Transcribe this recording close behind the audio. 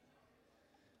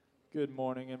Good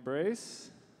morning,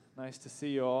 Embrace. Nice to see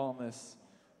you all on this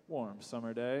warm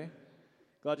summer day.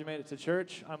 Glad you made it to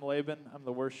church. I'm Laban. I'm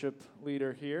the worship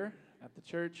leader here at the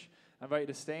church. I invite you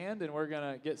to stand, and we're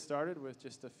going to get started with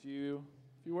just a few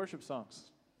worship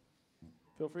songs.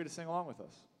 Feel free to sing along with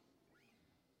us.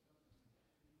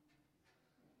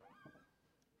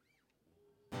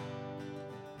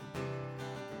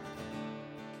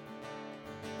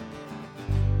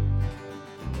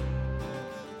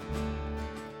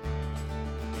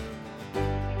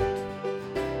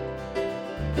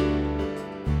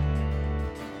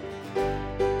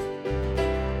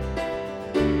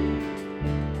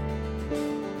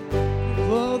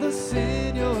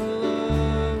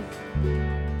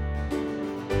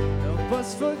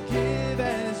 Forgive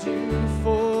as you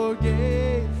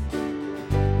forgave.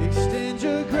 Extend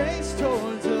your grace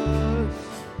towards us.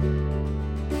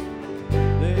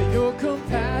 Let your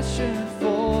compassion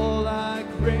fall like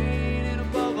rain, and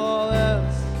above all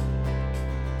else,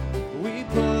 we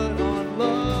put on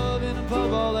love, and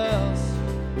above all else,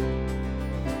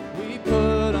 we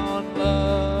put on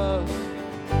love.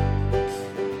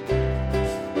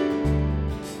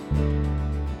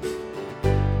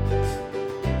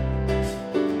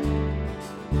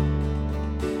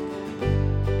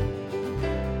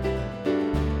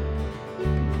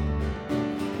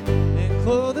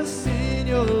 Clothe us in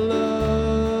your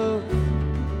love.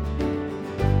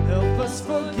 Help us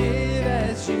forgive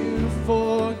as you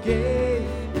forgave.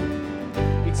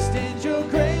 Extend your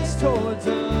grace towards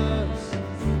us.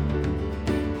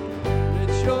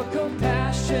 Let your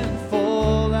compassion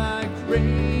fall like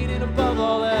rain, and above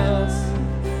all else,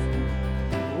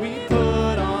 we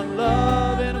put on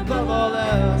love, and above all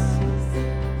else,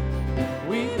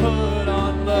 we put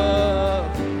on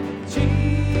love.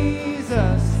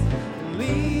 Jesus,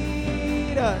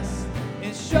 lead us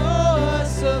and show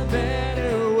us a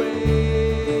better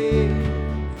way.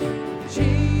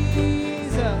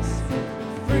 Jesus,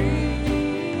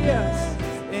 free us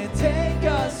and take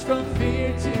us from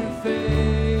fear to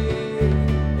faith.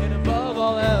 And above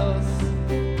all else,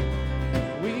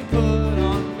 we put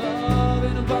on love,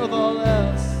 and above all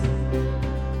else,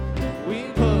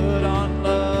 we put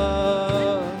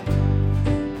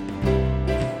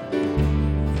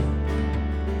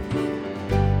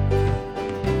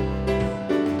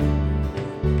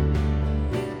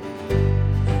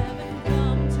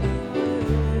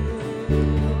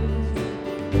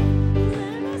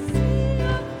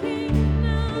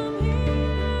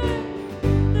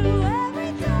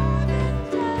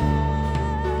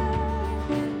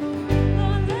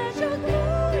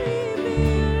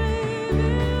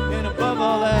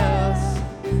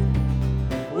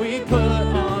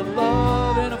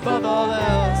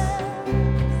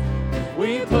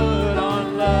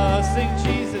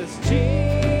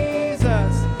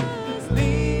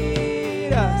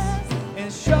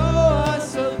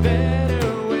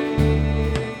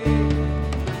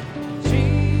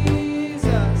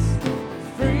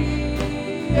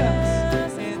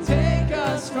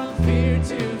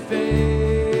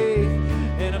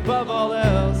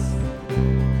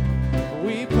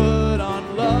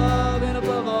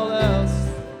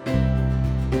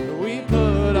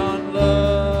on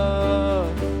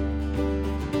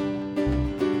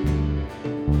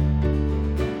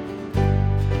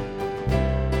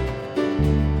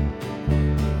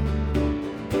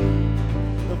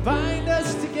Bind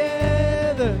us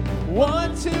together,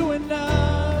 one to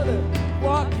another,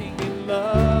 walking in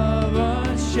love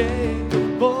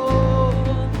unshakable.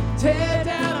 Tear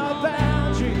down our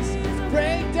boundaries,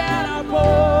 break down our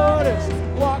borders,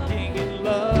 walking in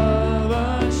love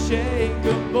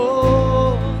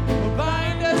unshakable.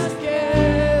 Bind us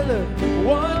together,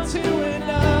 one to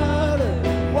another,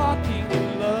 walking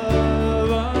in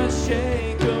love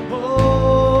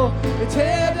unshakable.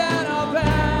 Tear down our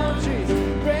boundaries,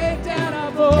 break down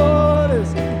our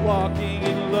borders, walking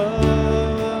in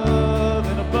love,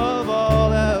 and above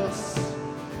all else,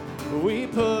 we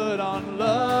put on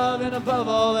love, and above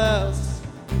all else,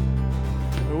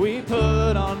 we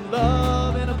put on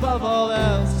love, and above all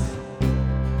else,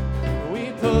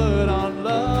 we put on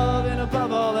love, and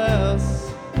above all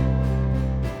else,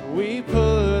 we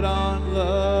put on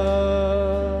love.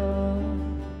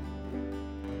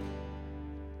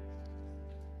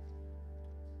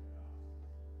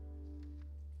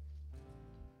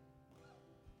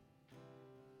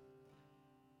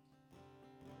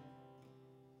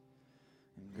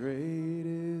 Great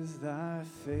is thy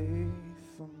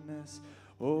faithfulness,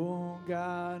 O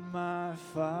God, my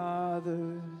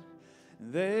Father.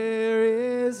 There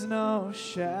is no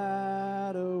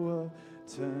shadow of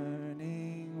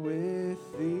turning with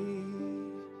thee.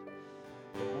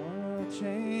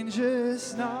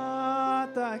 Changes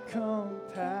not, thy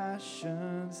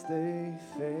compassions, they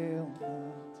fail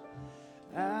not.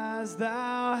 As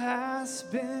thou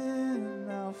hast been,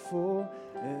 thou forever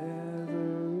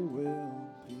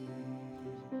will be.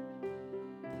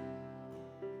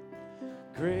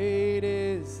 Great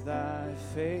is thy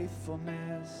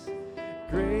faithfulness,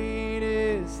 great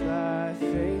is thy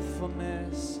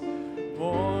faithfulness.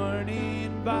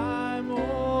 Morning by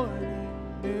morning,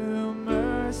 new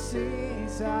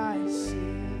mercies I see.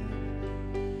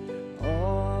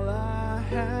 All I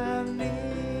have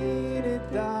needed,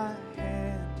 thy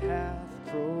hand hath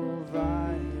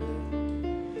provided.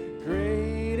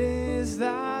 Great is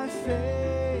thy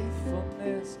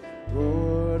faithfulness,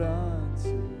 Lord, unto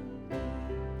me.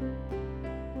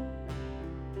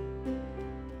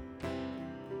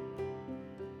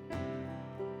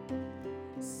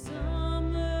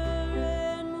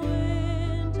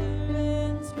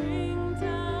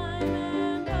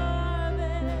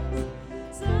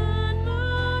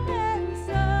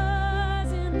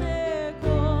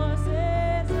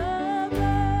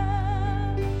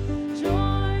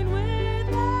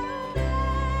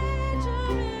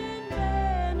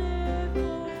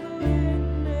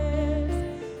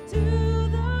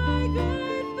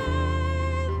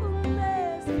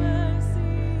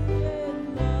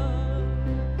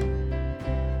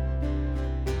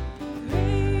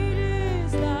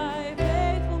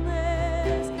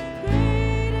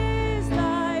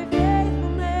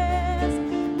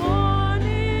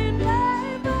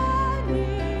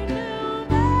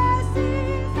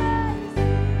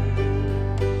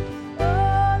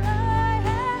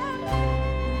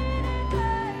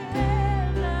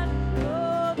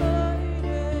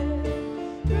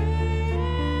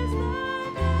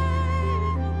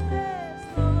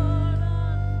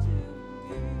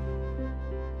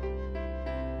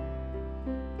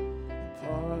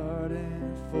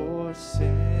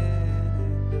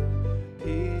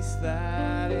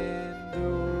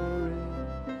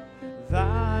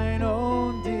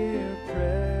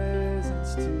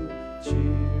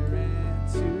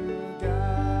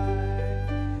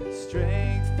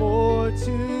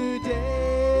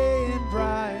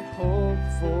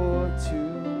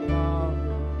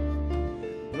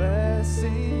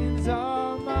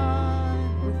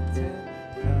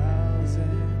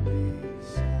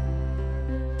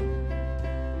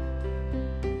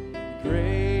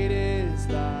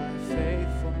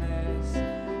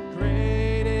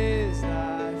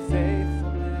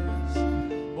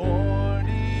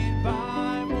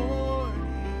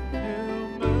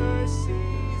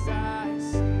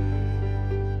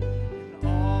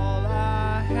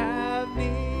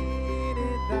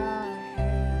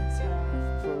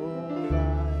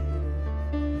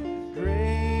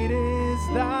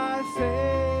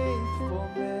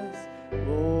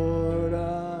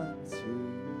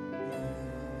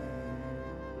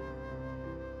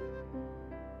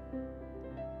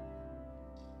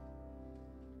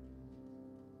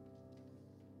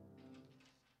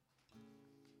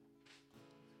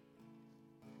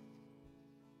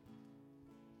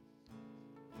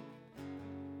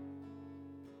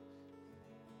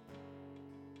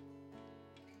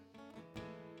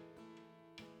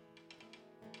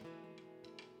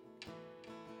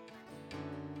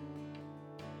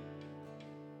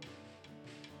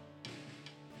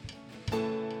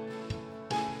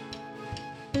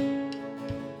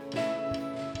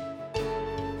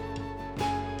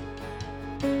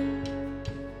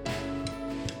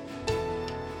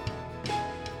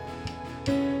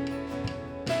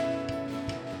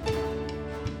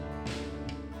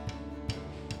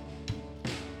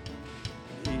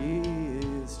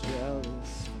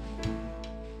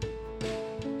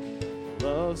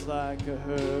 Like a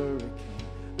hurricane,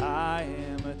 I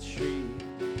am a tree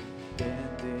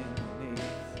bending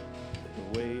beneath the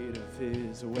weight of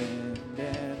his wind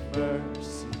and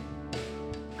mercy.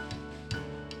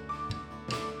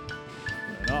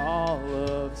 When all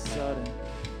of a sudden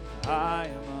I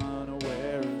am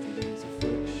unaware of these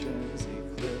afflictions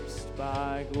eclipsed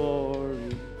by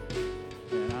glory,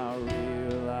 and I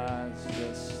realize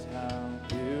just how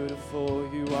beautiful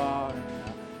you are and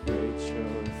how great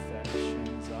your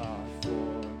affections are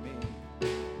for me.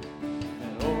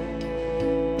 And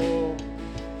oh,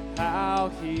 how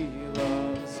he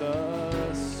loves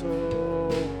us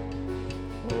so.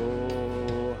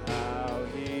 Oh, how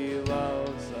he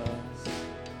loves us.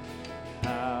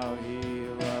 How he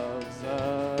loves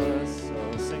us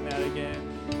so. Sing that again.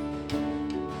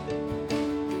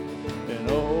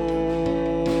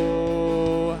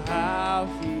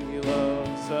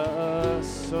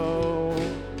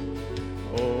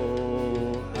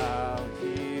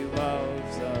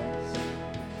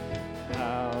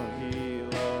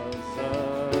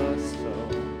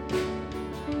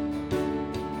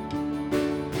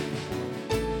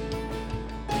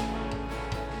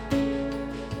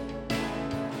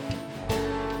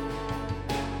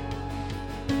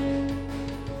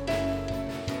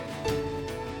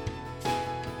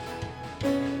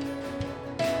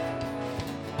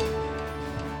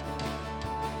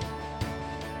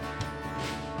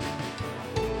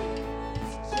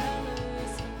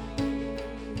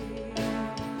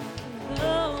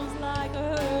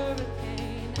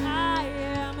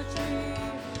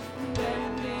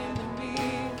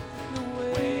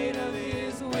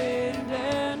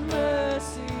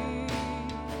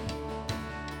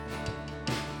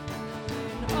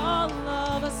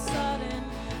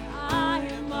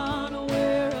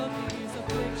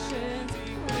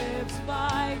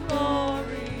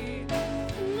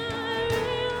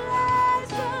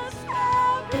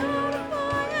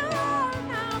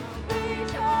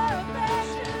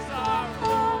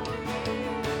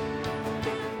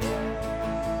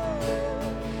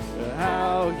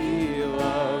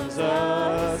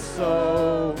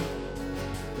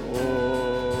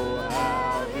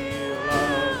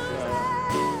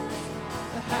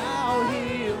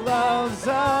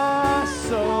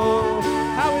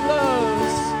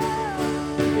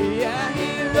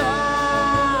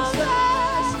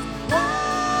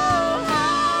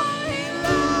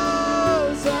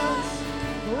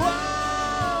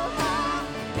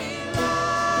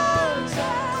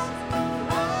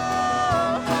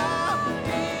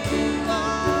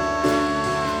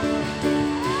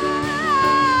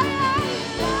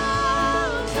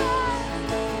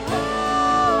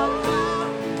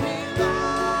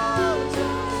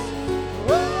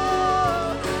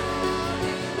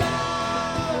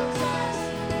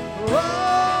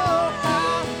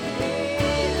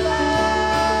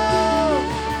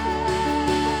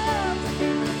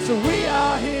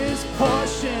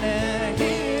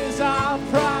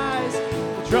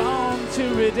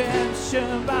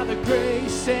 redemption by the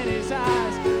grace in his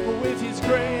eyes. With his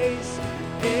grace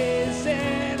is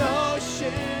an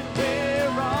ocean we're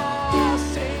all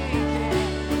sinking.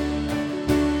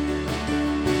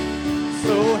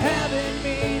 So heaven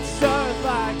meets earth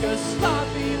like a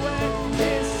sloppy wet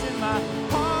kiss, and my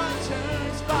heart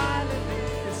turns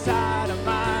violently inside of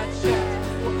my chest.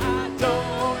 Well, I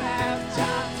don't have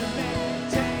time to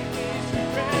maintain these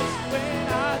regrets when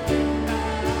I do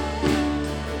not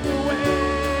the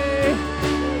way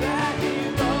that he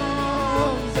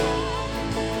loves us.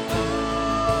 Oh,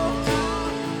 how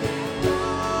he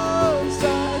loves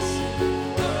us.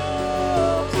 Oh,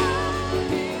 how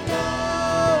he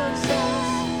loves us.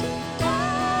 Oh,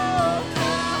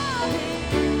 how he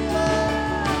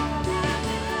loves us.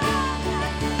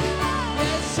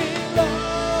 Yes, he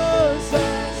loves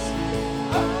us.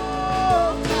 Oh,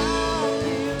 how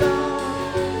he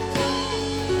loves us.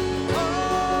 Oh,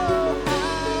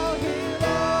 how he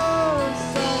loves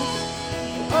us.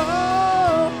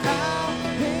 Oh, how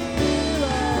he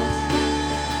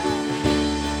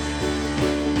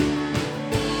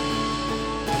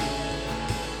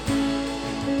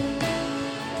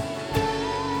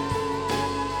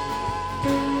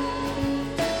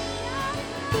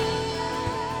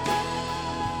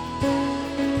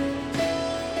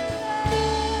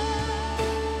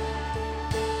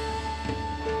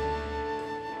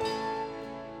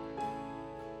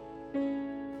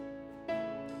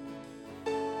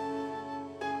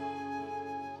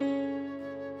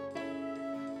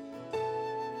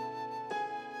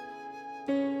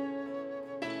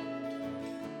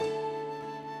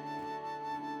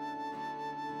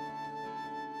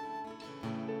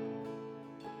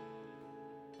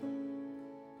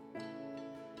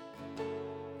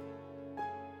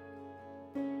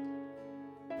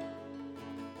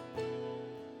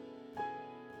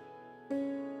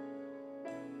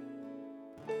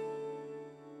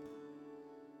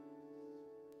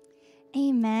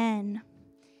Amen.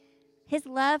 His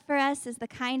love for us is the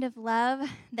kind of love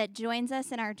that joins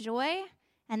us in our joy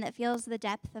and that feels the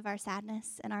depth of our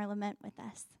sadness and our lament with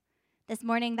us. This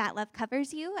morning, that love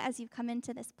covers you as you come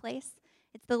into this place.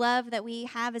 It's the love that we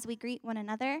have as we greet one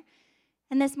another.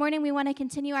 And this morning, we want to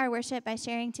continue our worship by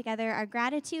sharing together our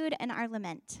gratitude and our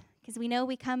lament, because we know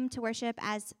we come to worship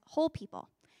as whole people.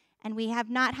 And we have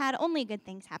not had only good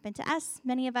things happen to us.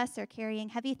 Many of us are carrying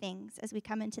heavy things as we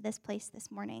come into this place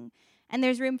this morning. And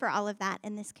there's room for all of that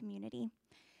in this community.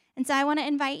 And so I want to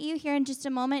invite you here in just a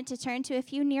moment to turn to a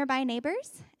few nearby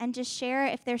neighbors and just share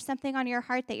if there's something on your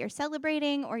heart that you're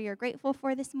celebrating or you're grateful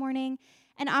for this morning.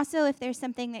 And also if there's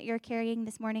something that you're carrying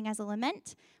this morning as a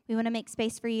lament, we want to make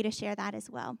space for you to share that as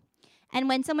well. And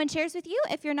when someone shares with you,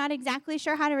 if you're not exactly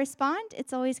sure how to respond,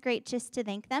 it's always great just to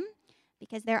thank them,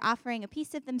 because they're offering a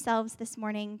piece of themselves this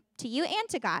morning to you and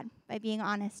to God by being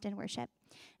honest in worship.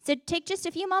 So take just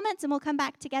a few moments and we'll come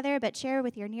back together, but share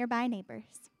with your nearby neighbors.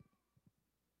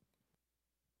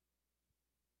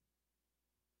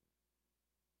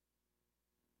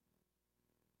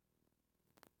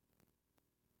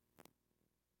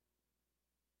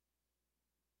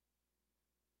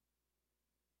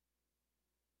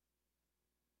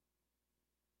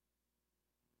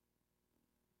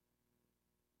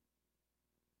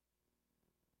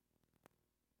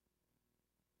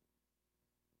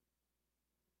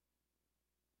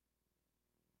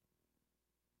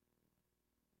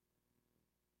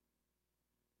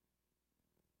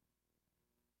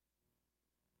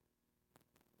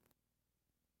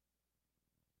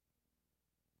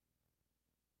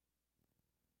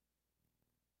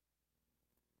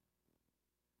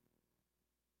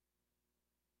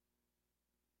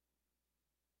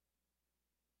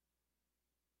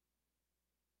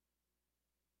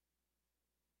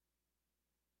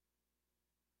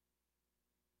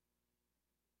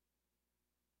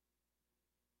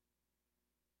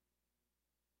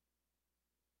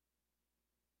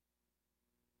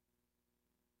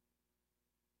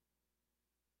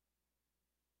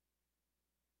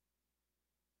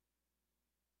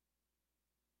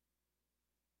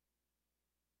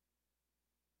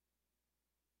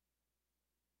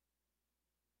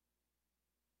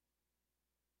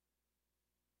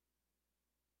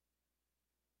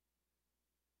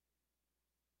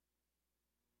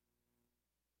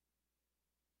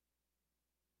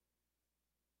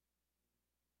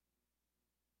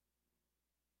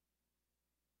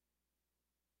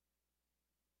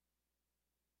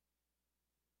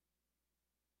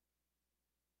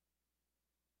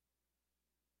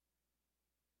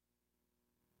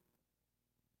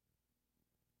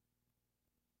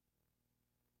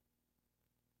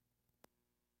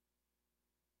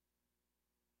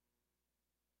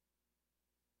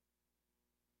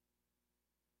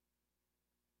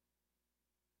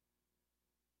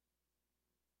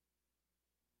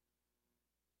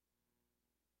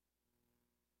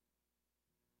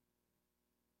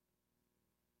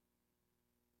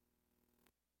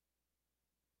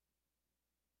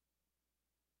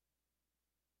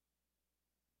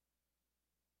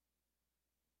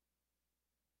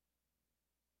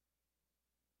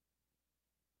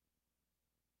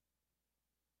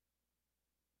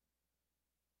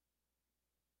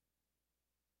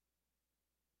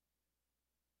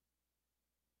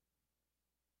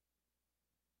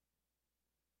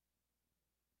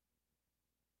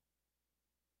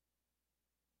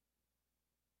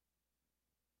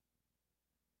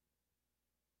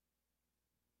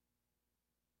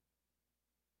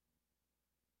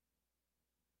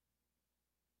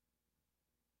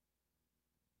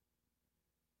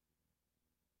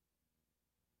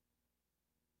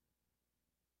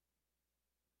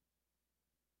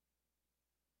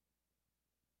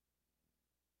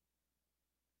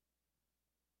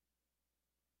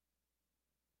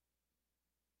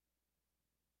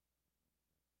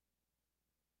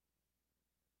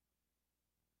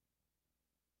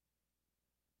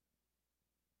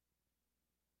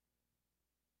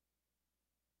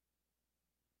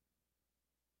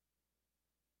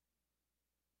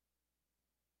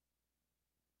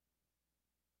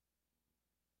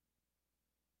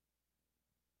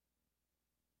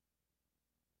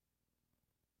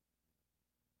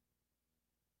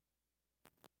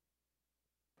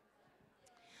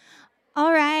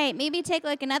 right, maybe take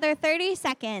like another 30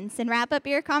 seconds and wrap up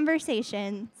your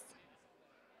conversations.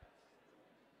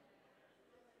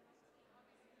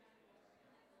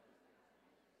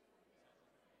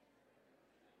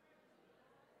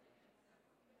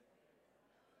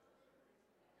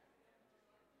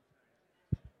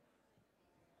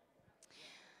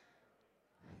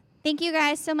 Thank you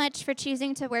guys so much for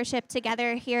choosing to worship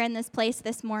together here in this place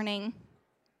this morning.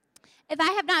 If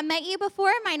I have not met you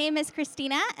before, my name is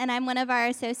Christina, and I'm one of our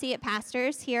associate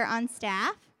pastors here on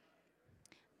staff.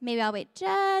 Maybe I'll wait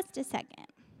just a second.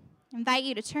 Invite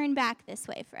you to turn back this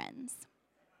way, friends.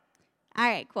 All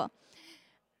right, cool.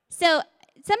 So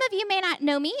some of you may not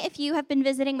know me if you have been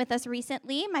visiting with us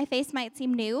recently. My face might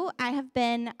seem new. I have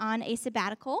been on a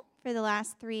sabbatical for the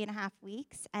last 3.5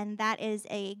 weeks, and that is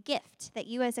a gift that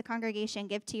you as a congregation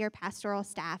give to your pastoral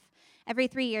staff. Every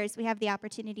 3 years, we have the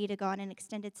opportunity to go on an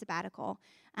extended sabbatical.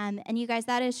 And you guys,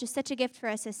 that is just such a gift for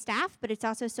us as staff, but it's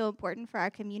also so important for our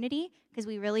community because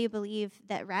we really believe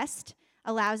that rest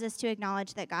allows us to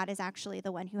acknowledge that God is actually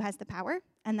the one who has the power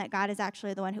and that God is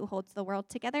actually the one who holds the world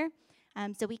together.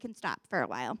 So we can stop for a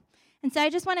while. And so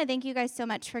I just want to thank you guys so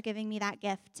much for giving me that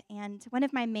gift. And one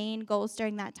of my main goals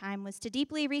during that time was to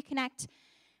deeply reconnect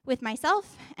with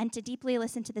myself and to deeply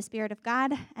listen to the Spirit of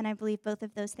God. And I believe both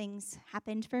of those things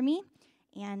happened for me.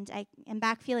 And I am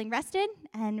back feeling rested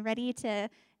and ready to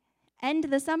end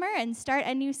the summer and start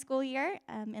a new school year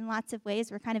in lots of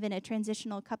ways. We're kind of in a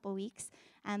transitional couple weeks.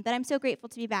 But I'm so grateful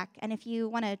to be back. And if you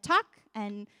want to talk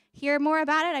and hear more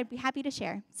about it, I'd be happy to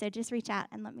share. So just reach out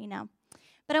and let me know.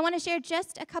 But I want to share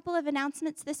just a couple of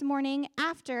announcements this morning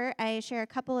after I share a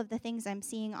couple of the things I'm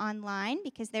seeing online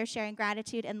because they're sharing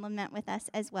gratitude and lament with us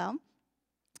as well.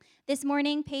 This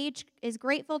morning, Paige is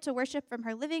grateful to worship from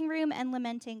her living room and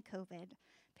lamenting COVID.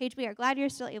 Paige, we are glad you're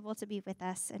still able to be with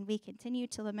us, and we continue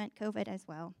to lament COVID as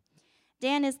well.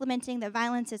 Dan is lamenting that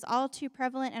violence is all too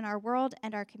prevalent in our world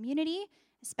and our community,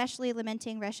 especially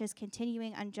lamenting Russia's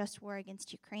continuing unjust war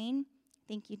against Ukraine.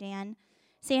 Thank you, Dan.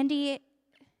 Sandy,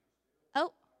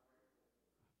 oh,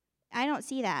 I don't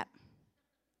see that.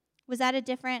 Was that a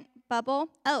different bubble?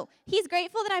 Oh, he's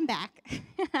grateful that I'm back.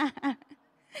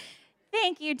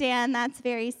 Thank you, Dan. That's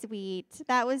very sweet.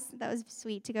 That was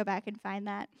sweet to go back and find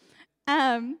that.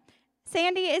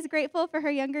 Sandy is grateful for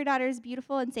her younger daughter's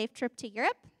beautiful and safe trip to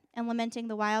Europe and lamenting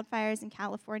the wildfires in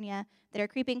California that are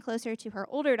creeping closer to her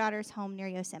older daughter's home near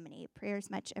Yosemite. Prayers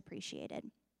much appreciated.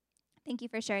 Thank you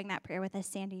for sharing that prayer with us,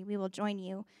 Sandy. We will join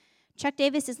you. Chuck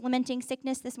Davis is lamenting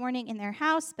sickness this morning in their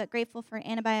house, but grateful for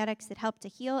antibiotics that help to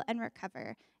heal and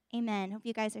recover. Amen. Hope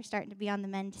you guys are starting to be on the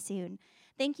mend soon.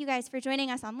 Thank you guys for joining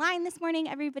us online this morning,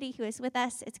 everybody who is with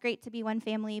us. It's great to be one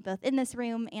family, both in this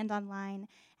room and online,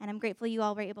 and I'm grateful you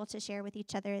all were able to share with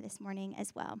each other this morning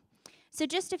as well. So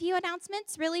just a few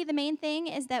announcements. Really, the main thing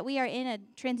is that we are in a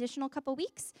transitional couple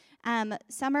weeks.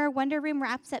 Summer Wonder Room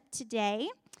wraps up today.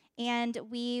 And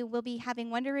we will be having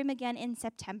Wonder Room again in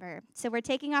September. So we're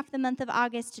taking off the month of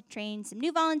August to train some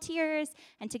new volunteers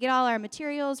and to get all our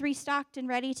materials restocked and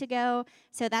ready to go.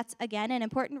 So that's, again, an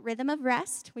important rhythm of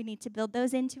rest. We need to build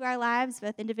those into our lives,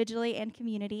 both individually and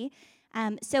community.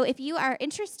 So if you are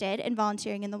interested in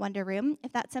volunteering in the Wonder Room,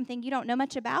 if that's something you don't know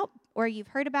much about, or you've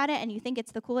heard about it and you think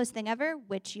it's the coolest thing ever,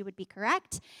 which you would be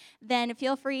correct, then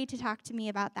feel free to talk to me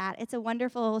about that. It's a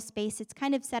wonderful space. It's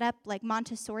kind of set up like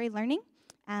Montessori learning.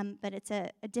 But it's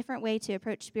a different way to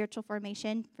approach spiritual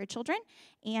formation for children,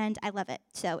 and I love it.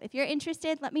 So if you're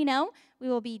interested, let me know. We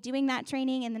will be doing that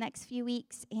training in the next few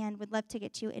weeks and would love to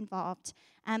get you involved.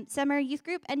 Summer youth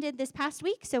group ended this past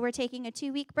week, so we're taking a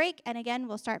 2-week break, and again,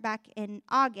 we'll start back in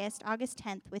August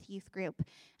 10th with youth group.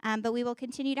 But we will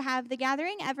continue to have the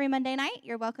gathering every Monday night.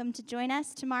 You're welcome to join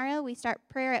us tomorrow. We start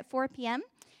prayer at 4 p.m.,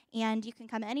 and you can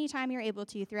come anytime you're able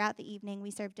to throughout the evening. We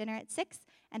serve dinner at 6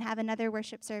 and have another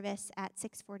worship service at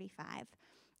 6:45.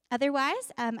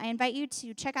 Otherwise, I invite you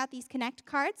to check out these Connect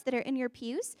cards that are in your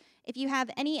pews. If you have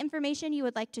any information you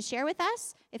would like to share with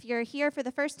us, if you're here for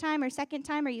the first time or second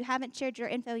time or you haven't shared your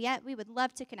info yet, we would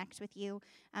love to connect with you.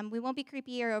 We won't be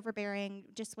creepy or overbearing,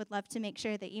 just would love to make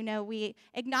sure that you know we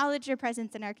acknowledge your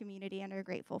presence in our community and are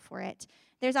grateful for it.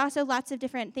 There's also lots of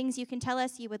different things you can tell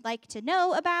us you would like to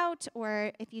know about,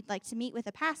 or if you'd like to meet with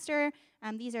a pastor.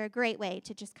 These are a great way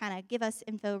to just kind of give us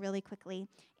info really quickly.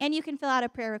 And you can fill out a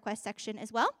prayer request section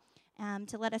as well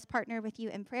to let us partner with you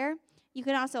in prayer. You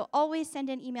can also always send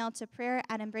an email to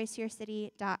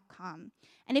prayer@embraceyourcity.com.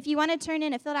 And if you want to turn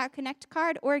in a filled out Connect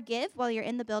card or give while you're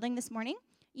in the building this morning,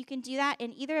 you can do that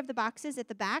in either of the boxes at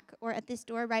the back or at this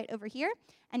door right over here.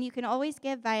 And you can always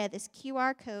give via this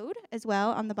QR code as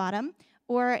well on the bottom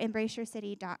or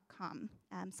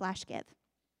embraceyourcity.com/give.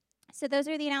 So those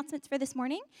are the announcements for this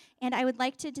morning, and I would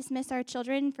like to dismiss our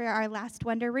children for our last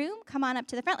Wonder Room. Come on up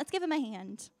to the front. Let's give them a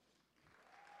hand.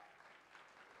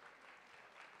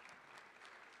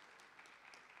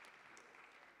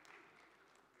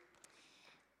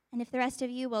 And if the rest of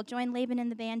you will join Laban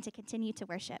and the band to continue to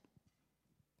worship.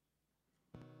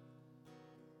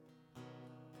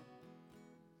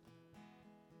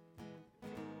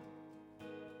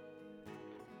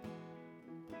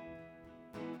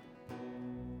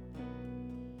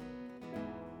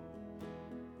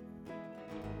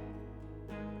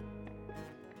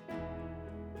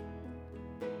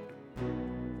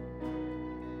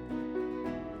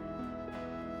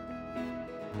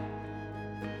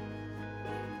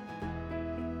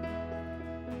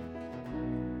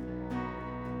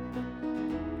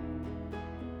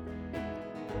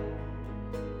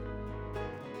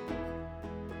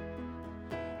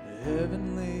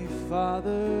 Heavenly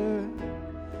Father,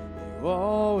 you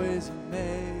always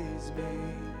amaze me.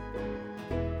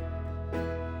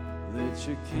 Let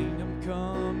your kingdom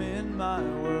come in my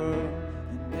world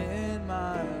and in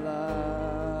my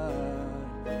life.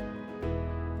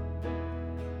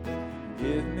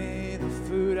 Give me the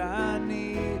food I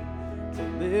need to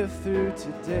live through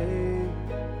today.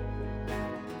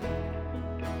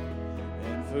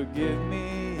 And forgive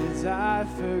me as I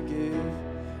forgive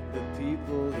the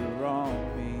people who wrong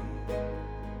me.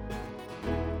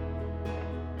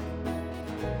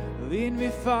 Lead me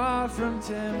far from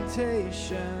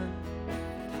temptation.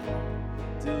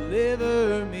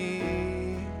 Deliver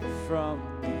me from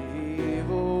the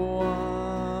evil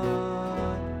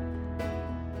one.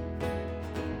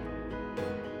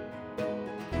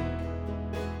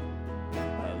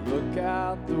 I look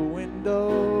out the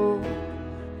window,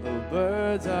 the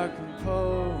birds are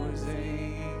composing.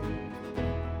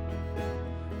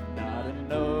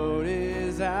 Note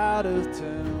is out of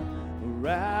tune or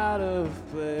out of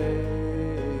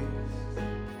place.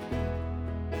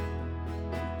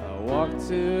 I walk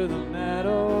to the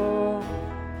meadow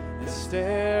and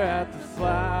stare at the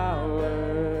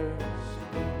flowers.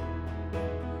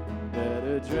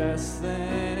 Better dressed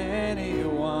than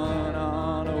anyone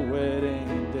on a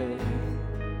wedding day.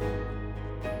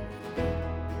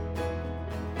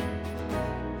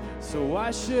 So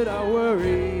why should I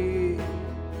worry?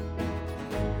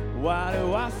 Why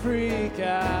do I freak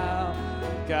out?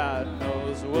 God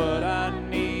knows what I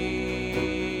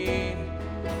need.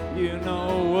 You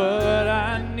know what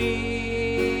I need.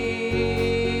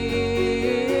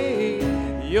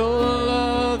 Your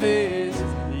love is,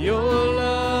 your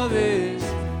love is,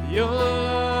 your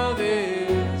love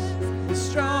is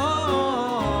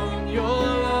strong. Your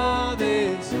love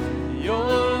is, your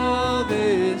love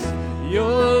is,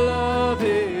 your love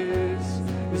is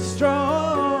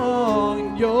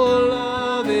strong. Your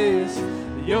love is,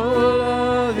 your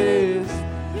love is,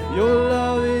 your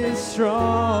love is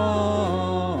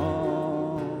strong.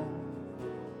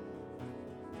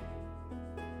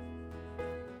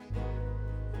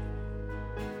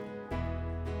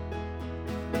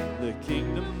 The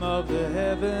kingdom of the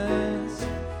heavens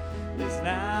is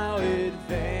now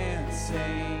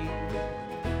advancing.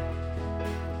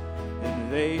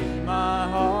 Invade my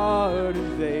heart,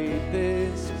 invade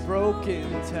this broken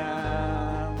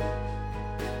town.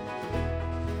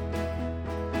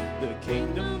 The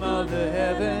kingdom of the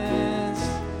heavens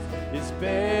is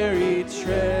buried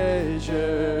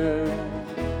treasure.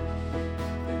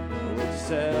 Would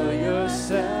sell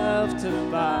yourself to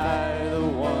buy the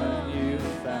one you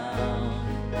found.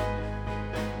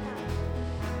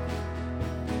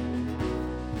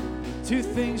 Two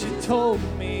things you told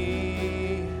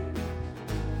me: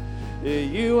 that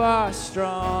you are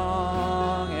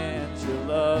strong and you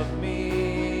love me.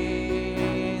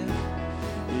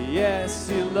 Yes,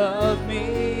 you love me.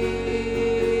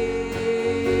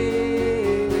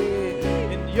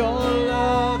 And your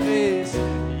love is,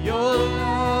 your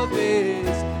love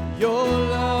is, your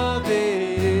love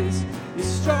is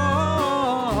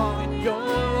strong. And your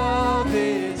love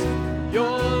is,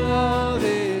 your love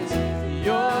is,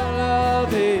 your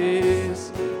love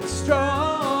is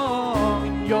strong.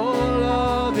 And your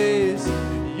love is,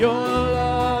 your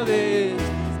love is,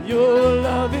 your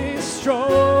love is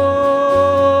strong.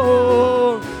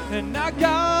 And our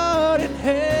God in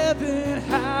heaven,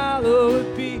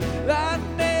 hallowed be thy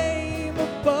name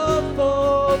above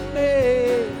all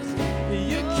names.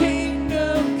 Your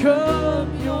kingdom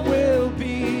come, your will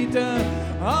be done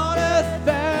on earth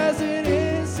as it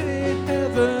is in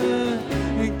heaven.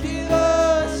 And give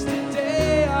us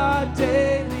today our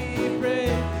daily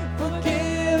bread.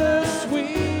 Forgive us,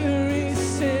 weary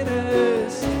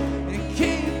sinners, and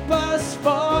keep us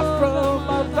far from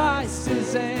our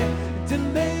vices, and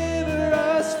deliver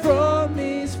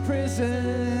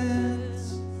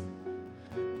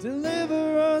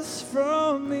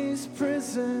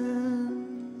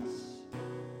prisons.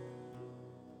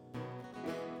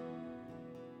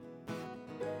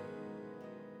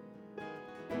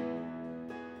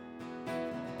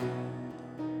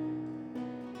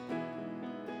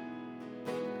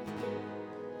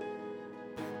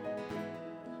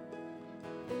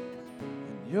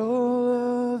 Your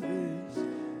love is,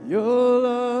 your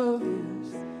love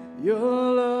is,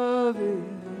 your love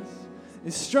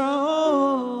is strong.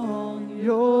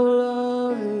 Your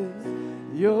love is,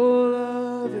 your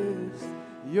love is,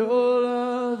 your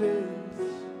love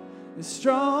is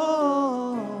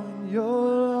strong.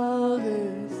 Your love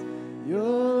is,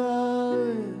 your love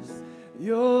is,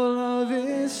 your love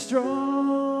is strong.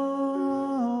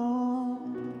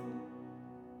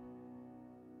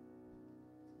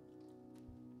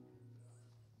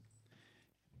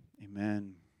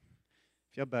 Amen.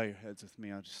 If y'all bow your heads with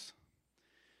me, I'll just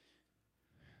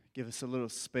give us a little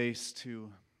space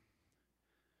to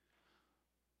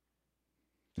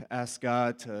ask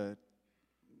God to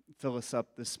fill us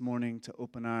up this morning, to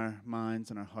open our minds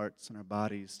and our hearts and our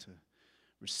bodies to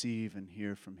receive and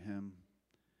hear from Him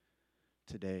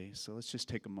today. So let's just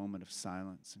take a moment of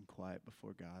silence and quiet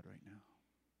before God right now.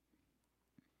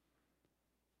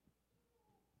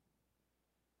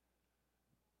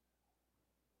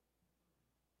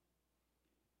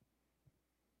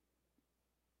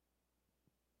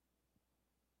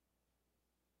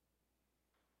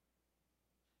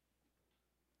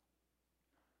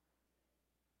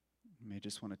 You may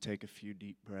just want to take a few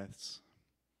deep breaths.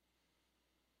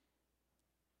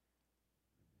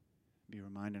 Be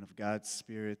reminded of God's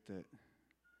Spirit that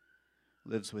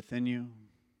lives within you,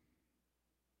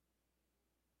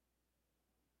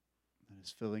 that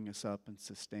is filling us up and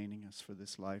sustaining us for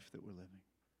this life that we're living.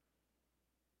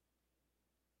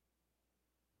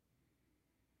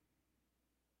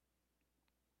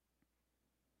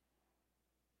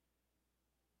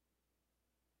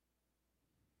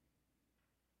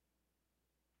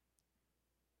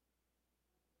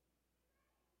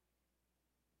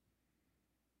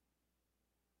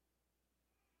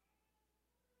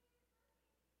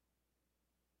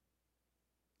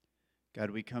 God,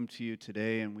 we come to you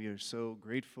today and we are so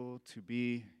grateful to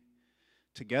be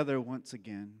together once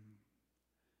again.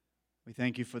 We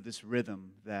thank you for this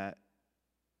rhythm that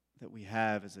we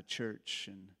have as a church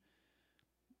and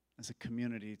as a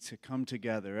community to come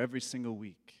together every single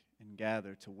week and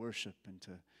gather to worship and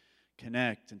to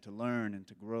connect and to learn and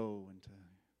to grow and to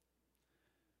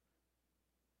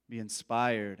be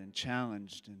inspired and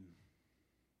challenged and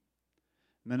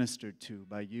ministered to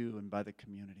by you and by the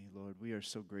community, Lord. We are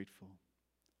so grateful.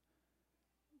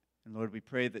 And Lord, we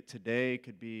pray that today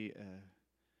could be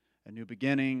a new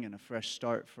beginning and a fresh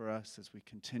start for us as we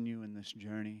continue in this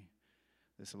journey,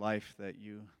 this life that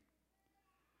you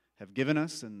have given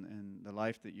us and the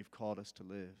life that you've called us to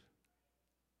live.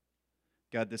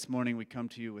 God, this morning we come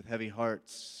to you with heavy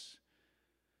hearts.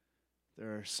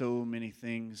 There are so many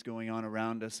things going on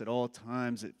around us. At all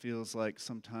times, it feels like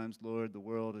sometimes, Lord, the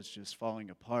world is just falling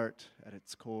apart at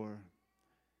its core.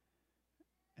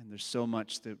 And there's so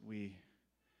much that we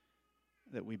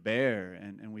bear,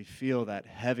 and we feel that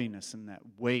heaviness and that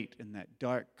weight and that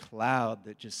dark cloud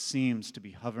that just seems to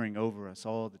be hovering over us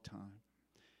all the time.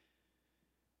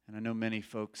 And I know many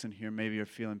folks in here maybe are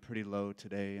feeling pretty low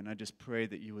today, and I just pray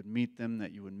that you would meet them,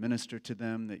 that you would minister to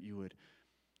them, that you would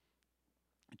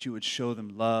show them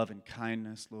love and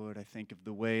kindness, Lord. I think of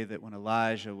the way that when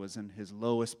Elijah was in his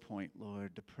lowest point,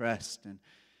 Lord, depressed and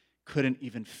couldn't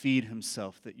even feed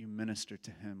himself, that you ministered to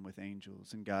him with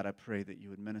angels. And God, I pray that you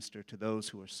would minister to those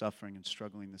who are suffering and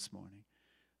struggling this morning,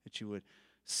 that you would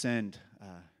send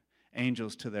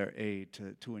angels to their aid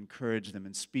to encourage them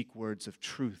and speak words of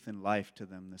truth and life to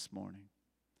them this morning.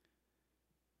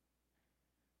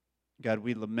 God,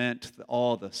 we lament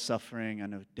all the suffering. I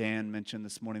know Dan mentioned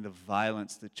this morning the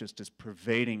violence that just is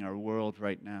pervading our world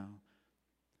right now.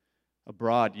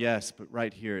 Abroad, yes, but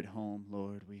right here at home,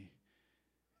 Lord, we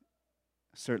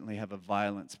certainly have a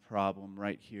violence problem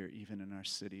right here, even in our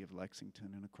city of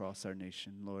Lexington and across our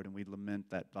nation, Lord, and we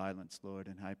lament that violence, Lord,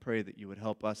 and I pray that you would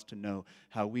help us to know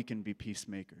how we can be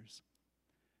peacemakers,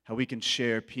 how we can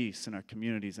share peace in our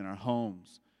communities, in our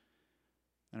homes,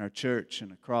 in our church,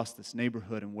 and across this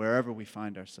neighborhood, and wherever we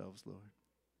find ourselves, Lord,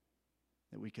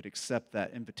 that we could accept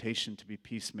that invitation to be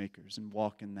peacemakers and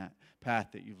walk in that path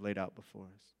that you've laid out before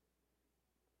us.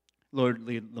 Lord,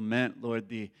 we lament, Lord,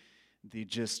 the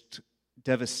just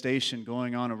devastation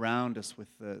going on around us with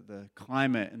the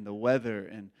climate and the weather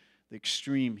and the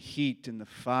extreme heat and the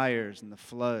fires and the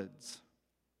floods.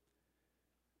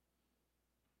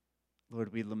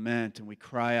 Lord, we lament and we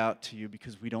cry out to you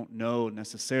because we don't know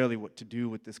necessarily what to do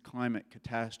with this climate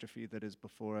catastrophe that is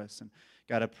before us. And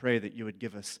God, I pray that you would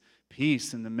give us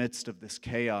peace in the midst of this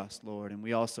chaos, Lord. And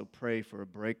we also pray for a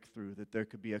breakthrough, that there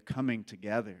could be a coming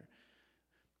together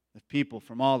of people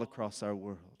from all across our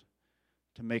world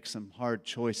to make some hard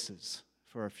choices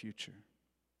for our future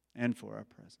and for our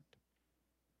present.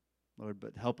 Lord,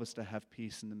 but help us to have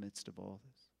peace in the midst of all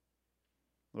this.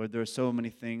 Lord, there are so many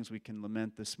things we can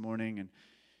lament this morning and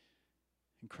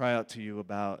cry out to you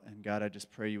about. And God, I just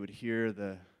pray you would hear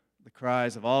the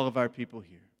cries of all of our people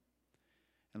here.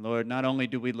 And Lord, not only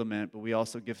do we lament, but we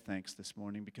also give thanks this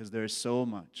morning, because there is so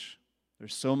much.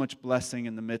 There's so much blessing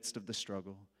in the midst of the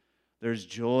struggle. There's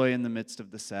joy in the midst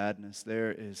of the sadness.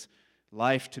 There is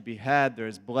life to be had. There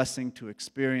is blessing to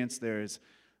experience. There is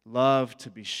love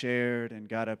to be shared. And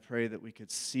God, I pray that we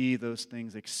could see those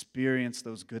things, experience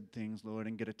those good things, Lord,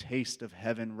 and get a taste of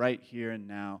heaven right here and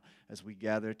now as we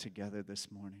gather together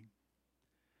this morning.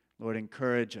 Lord,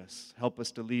 encourage us. Help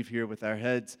us to leave here with our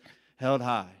heads held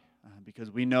high, because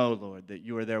we know, Lord, that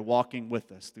you are there walking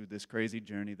with us through this crazy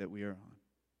journey that we are on.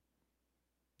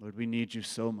 Lord, we need you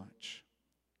so much.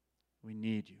 We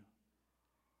need you.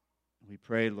 We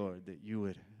pray, Lord, that you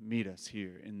would meet us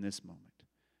here in this moment.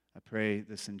 I pray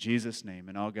this in Jesus' name,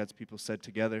 and all God's people said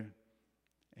together,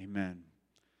 amen.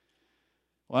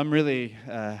 Well, I'm really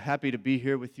happy to be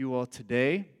here with you all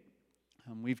today.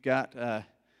 We've got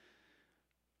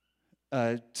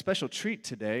a special treat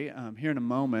today. Here in a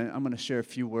moment, I'm going to share a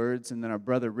few words, and then our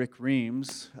brother Rick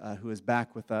Reams, who is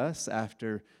back with us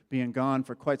after being gone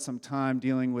for quite some time,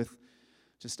 dealing with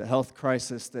just a health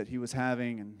crisis that he was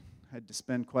having, and had to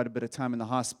spend quite a bit of time in the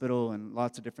hospital and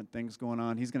lots of different things going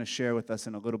on. He's going to share with us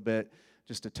in a little bit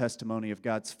just a testimony of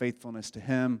God's faithfulness to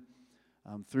him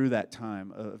through that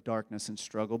time of darkness and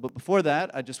struggle. But before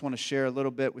that, I just want to share a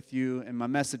little bit with you, and my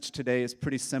message today is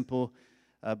pretty simple,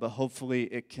 but hopefully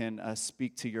it can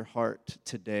speak to your heart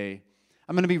today.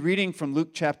 I'm going to be reading from Luke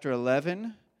chapter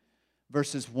 11,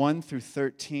 verses 1 through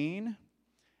 13.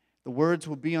 The words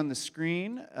will be on the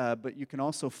screen, but you can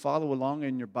also follow along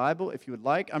in your Bible if you would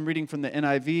like. I'm reading from the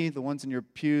NIV. The ones in your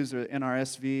pews are the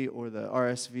NRSV or the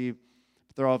RSV.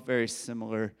 But they're all very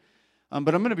similar.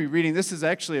 But I'm going to be reading. This is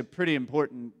actually a pretty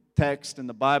important text in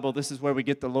the Bible. This is where we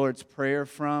get the Lord's Prayer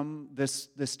from, this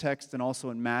text, and also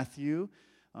in Matthew.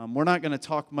 We're not going to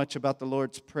talk much about the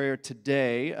Lord's Prayer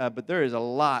today, but there is a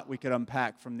lot we could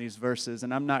unpack from these verses,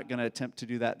 and I'm not going to attempt to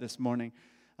do that this morning.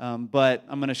 But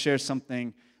I'm going to share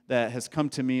something that has come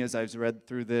to me as I've read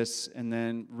through this, and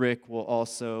then Rick will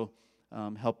also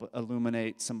help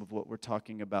illuminate some of what we're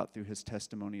talking about through his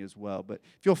testimony as well. But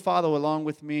if you'll follow along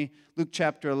with me, Luke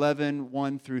chapter 11,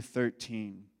 1 through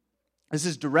 13. This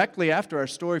is directly after our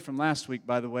story from last week,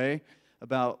 by the way,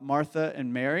 about Martha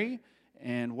and Mary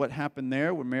and what happened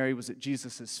there, where Mary was at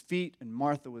Jesus' feet and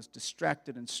Martha was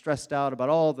distracted and stressed out about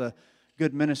all the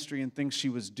good ministry and things she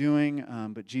was doing,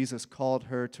 but Jesus called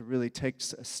her to really take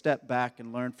a step back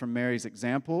and learn from Mary's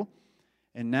example.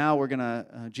 And now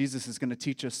Jesus is going to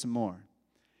teach us some more.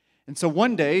 And so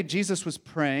one day, Jesus was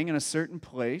praying in a certain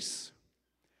place.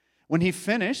 When he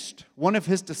finished, one of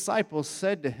his disciples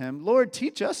said to him, "Lord,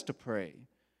 teach us to pray,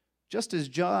 just as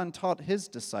John taught his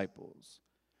disciples."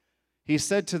 He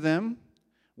said to them,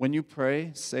 "When you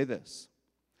pray, say this: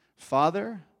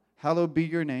 Father, hallowed be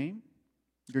your name.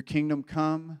 Your kingdom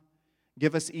come.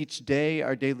 Give us each day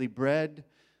our daily bread.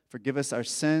 Forgive us our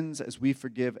sins as we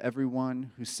forgive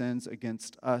everyone who sins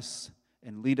against us.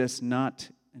 And lead us not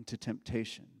into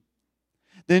temptation."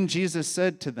 Then Jesus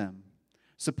said to them,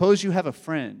 "Suppose you have a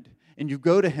friend, and you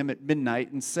go to him at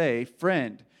midnight and say,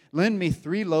 'Friend, lend me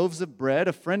 3 loaves of bread.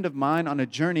 A friend of mine on a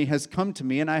journey has come to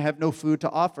me, and I have no food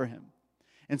to offer him.'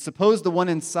 And suppose the one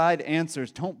inside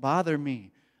answers, 'Don't bother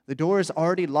me. The door is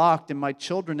already locked, and my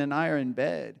children and I are in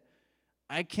bed.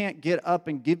 I can't get up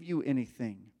and give you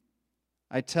anything.'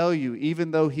 I tell you,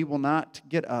 even though he will not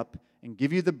get up and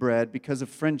give you the bread because of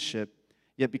friendship,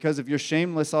 yet because of your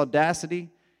shameless audacity,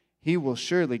 he will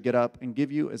surely get up and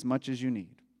give you as much as you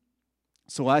need.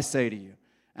 So I say to you,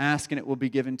 ask and it will be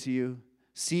given to you.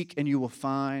 Seek and you will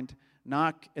find.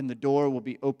 Knock and the door will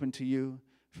be open to you.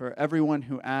 For everyone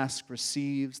who asks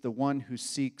receives, the one who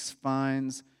seeks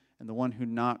finds, and the one who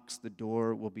knocks, the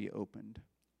door will be opened.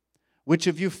 Which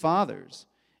of you fathers,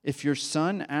 if your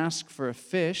son asks for a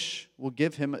fish, will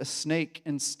give him a snake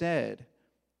instead?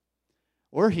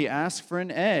 Or he asks for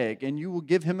an egg, and you will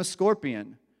give him a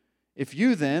scorpion? If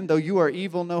you then, though you are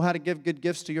evil, know how to give good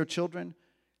gifts to your children,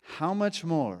 how much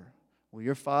more will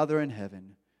your Father in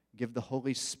heaven give the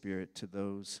Holy Spirit to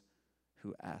those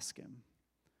who ask him?"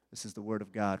 This is the word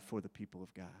of God for the people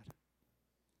of God.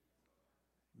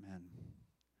 Amen.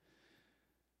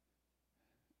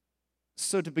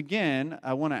 So to begin,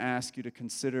 I want to ask you to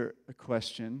consider a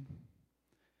question.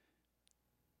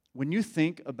 When you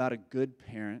think about a good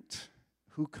parent,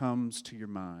 who comes to your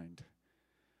mind?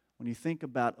 When you think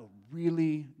about a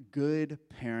really good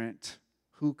parent,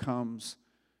 who comes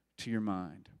to your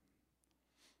mind?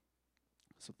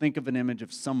 So think of an image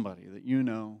of somebody that you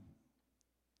know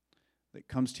that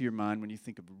comes to your mind when you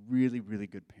think of a really, really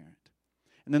good parent.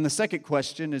 And then the second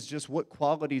question is just what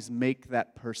qualities make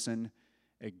that person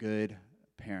a good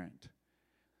parent?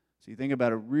 So you think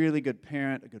about a really good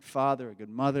parent, a good father, a good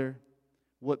mother.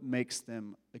 What makes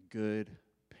them a good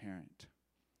parent?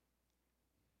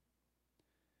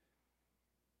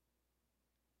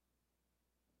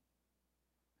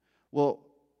 Well,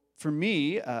 for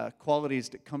me, qualities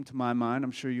that come to my mind,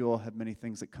 I'm sure you all have many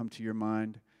things that come to your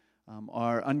mind,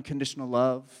 are unconditional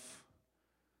love,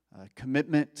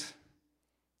 commitment,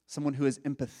 someone who is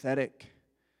empathetic.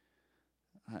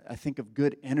 I think of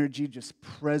good energy just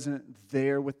present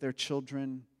there with their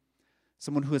children,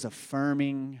 someone who is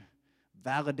affirming,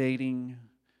 validating,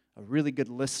 a really good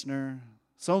listener,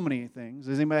 so many things.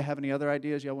 Does anybody have any other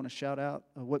ideas y'all want to shout out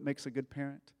of what makes a good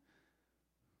parent?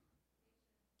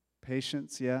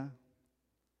 Patience, yeah.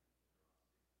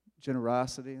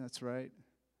 Generosity, that's right.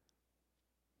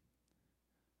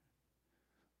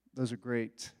 Those are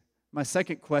great. My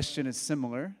second question is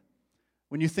similar.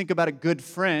 When you think about a good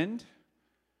friend,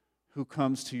 who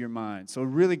comes to your mind? So a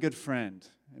really good friend.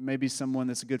 It may be someone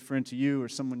that's a good friend to you or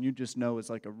someone you just know is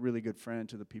like a really good friend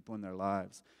to the people in their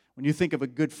lives. When you think of a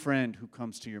good friend, who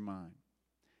comes to your mind?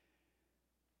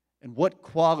 And what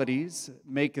qualities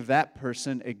make that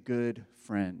person a good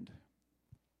friend?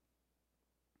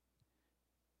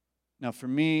 Now, for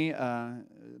me,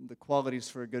 the qualities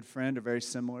for a good friend are very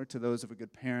similar to those of a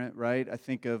good parent, right? I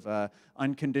think of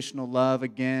unconditional love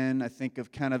again. I think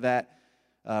of kind of that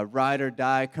ride or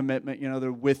die commitment. You know,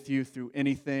 they're with you through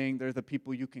anything. They're the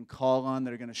people you can call on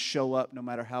that are going to show up no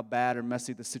matter how bad or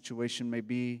messy the situation may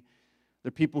be.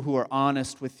 They're people who are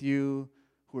honest with you,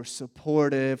 who are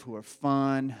supportive, who are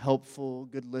fun, helpful,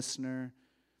 good listener.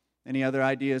 Any other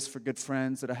ideas for good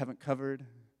friends that I haven't covered?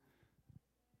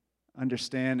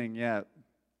 Understanding, yeah,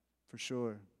 for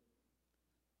sure.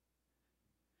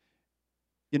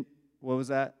 What was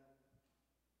that?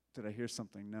 Did I hear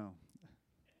something? No.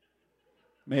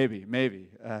 Maybe.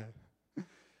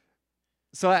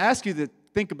 So I ask you to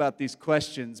think about these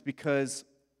questions because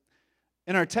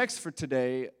in our text for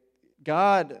today,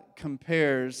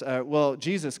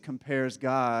 Jesus compares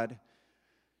God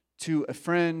to a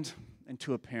friend and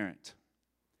to a parent.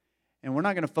 And we're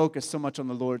not going to focus so much on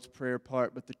the Lord's Prayer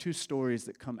part, but the two stories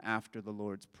that come after the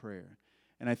Lord's Prayer.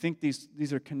 And I think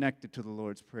these are connected to the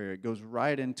Lord's Prayer. It goes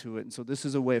right into it. And so this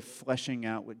is a way of fleshing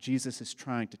out what Jesus is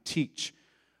trying to teach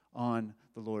on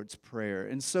the Lord's Prayer.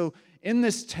 And so in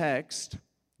this text,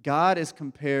 God is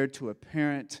compared to a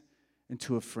parent and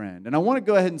to a friend. And I want to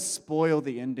go ahead and spoil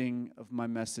the ending of my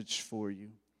message for you.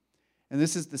 And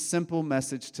this is the simple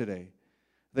message today,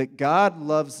 that God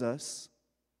loves us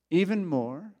even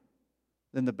more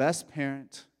than the best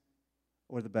parent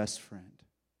or the best friend.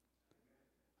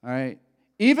 All right?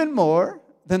 Even more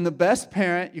than the best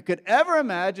parent you could ever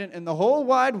imagine in the whole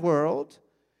wide world,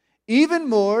 even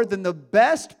more than the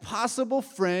best possible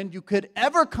friend you could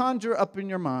ever conjure up in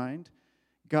your mind,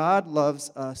 God loves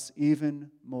us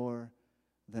even more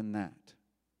than that.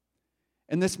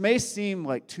 And this may seem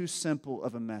like too simple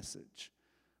of a message,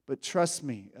 but trust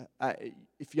me,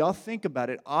 if y'all think about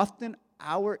it, often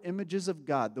our images of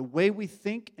God, the way we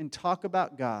think and talk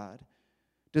about God,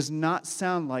 does not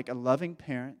sound like a loving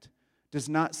parent, does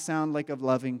not sound like a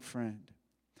loving friend.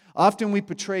 Often we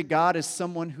portray God as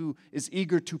someone who is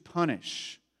eager to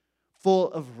punish,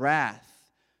 full of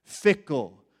wrath,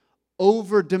 fickle,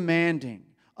 over-demanding,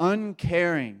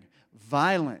 uncaring,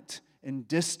 violent, and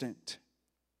distant.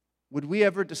 Would we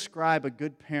ever describe a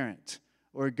good parent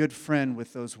or a good friend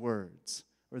with those words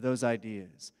or those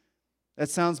ideas? That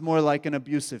sounds more like an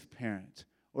abusive parent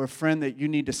or a friend that you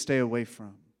need to stay away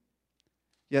from.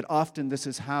 Yet often this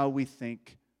is how we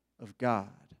think of God.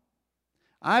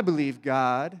 I believe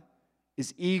God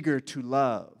is eager to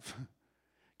love.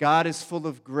 God is full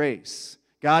of grace.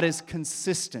 God is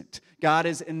consistent. God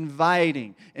is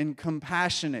inviting and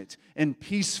compassionate and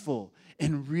peaceful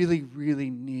and really, really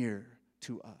near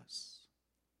to us.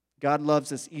 God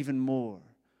loves us even more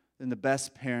than the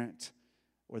best parent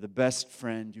or the best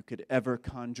friend you could ever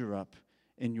conjure up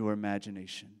in your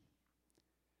imagination.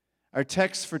 Our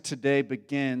text for today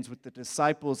begins with the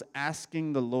disciples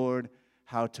asking the Lord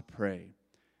how to pray.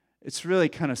 It's really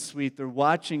kind of sweet. They're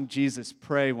watching Jesus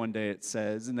pray one day, it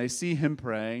says, and they see him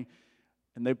praying.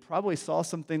 And they probably saw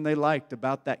something they liked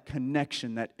about that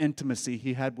connection, that intimacy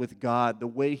he had with God, the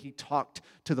way he talked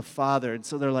to the Father. And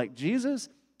so they're like, Jesus,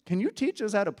 can you teach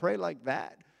us how to pray like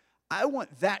that? I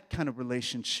want that kind of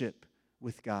relationship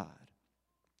with God.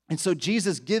 And so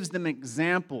Jesus gives them an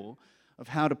example of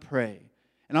how to pray.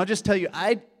 And I'll just tell you,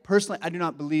 I do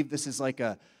not believe this is like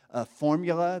a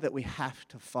formula that we have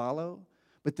to follow,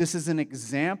 but this is an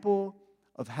example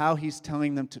of how he's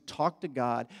telling them to talk to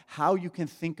God, how you can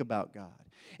think about God.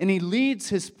 And he leads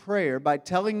his prayer by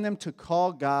telling them to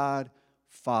call God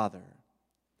Father.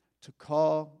 To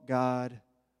call God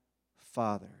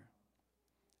Father.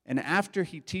 And after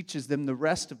he teaches them the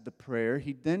rest of the prayer,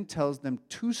 he then tells them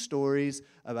two stories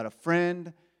about a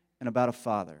friend and about a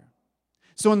father.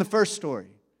 So in the first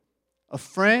story, a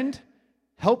friend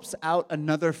helps out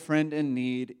another friend in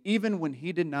need, even when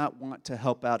he did not want to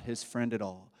help out his friend at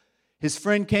all. His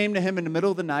friend came to him in the middle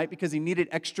of the night because he needed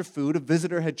extra food. A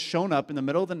visitor had shown up in the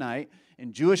middle of the night.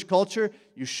 In Jewish culture,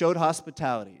 you showed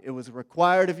hospitality. It was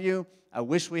required of you. I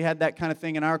wish we had that kind of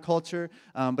thing in our culture,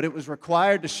 but it was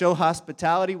required to show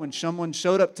hospitality when someone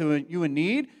showed up to you in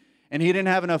need, and he didn't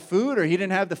have enough food, or he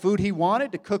didn't have the food he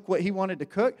wanted to cook what he wanted to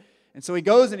cook. And so he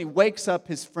goes and he wakes up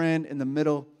his friend in the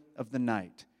middle of the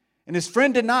night. And his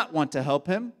friend did not want to help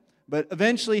him, but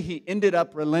eventually he ended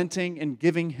up relenting and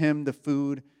giving him the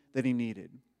food that he needed.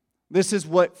 This is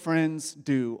what friends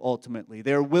do ultimately.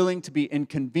 They're willing to be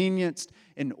inconvenienced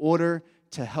in order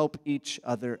to help each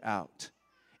other out.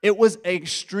 It was an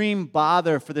extreme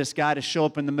bother for this guy to show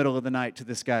up in the middle of the night to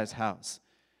this guy's house.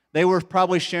 They were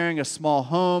probably sharing a small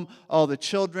home, all the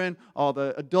children, all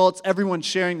the adults, everyone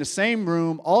sharing the same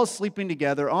room, all sleeping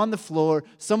together on the floor.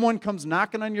 Someone comes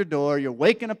knocking on your door, you're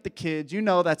waking up the kids. You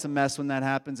know that's a mess when that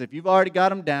happens. If you've already got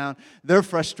them down, they're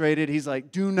frustrated. He's like,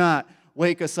 do not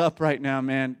wake us up right now,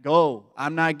 man. Go.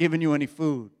 I'm not giving you any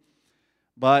food.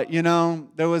 But,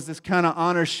 there was this kind of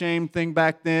honor-shame thing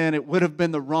back then. It would have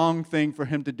been the wrong thing for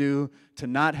him to do, to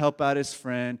not help out his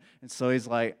friend. And so he's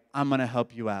like, I'm going to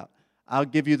help you out. I'll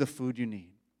give you the food you need.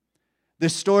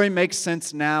 This story makes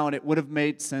sense now, and it would have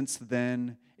made sense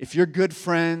then. If you're good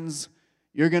friends,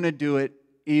 you're going to do it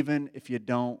even if you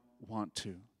don't want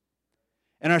to.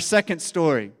 In our second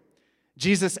story,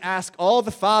 Jesus asked all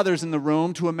the fathers in the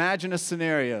room to imagine a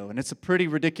scenario, and it's a pretty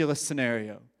ridiculous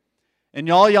scenario. And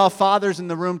all y'all fathers in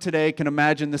the room today can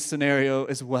imagine this scenario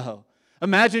as well.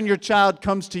 Imagine your child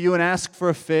comes to you and asks for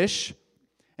a fish,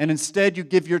 and instead you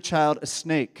give your child a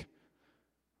snake.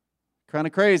 Kind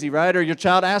of crazy, right? Or your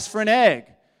child asks for an egg.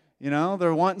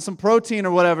 They're wanting some protein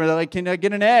or whatever. They're like, can I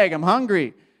get an egg? I'm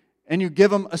hungry. And you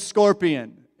give them a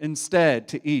scorpion instead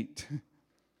to eat.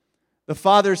 The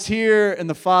fathers hear, and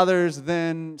the fathers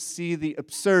then see the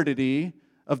absurdity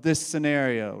of this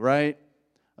scenario, right?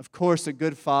 Of course, a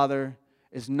good father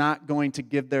is not going to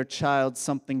give their child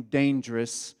something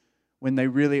dangerous when they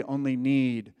really only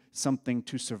need something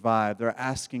to survive. They're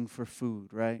asking for food,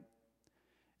 right?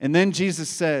 And then Jesus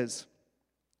says,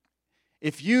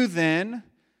 if you then,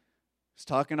 he's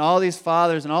talking to all these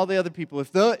fathers and all the other people,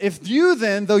 if you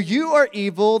then, though you are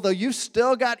evil, though you've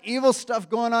still got evil stuff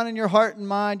going on in your heart and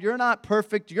mind, you're not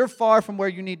perfect, you're far from where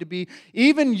you need to be,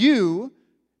 even you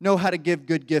know how to give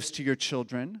good gifts to your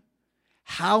children,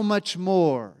 how much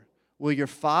more will your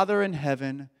Father in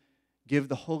heaven give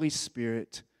the Holy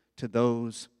Spirit to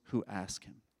those who ask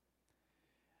him?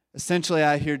 Essentially,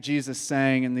 I hear Jesus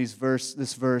saying in this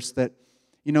verse that,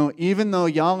 even though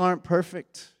y'all aren't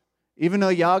perfect, even though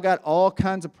y'all got all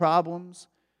kinds of problems,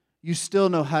 you still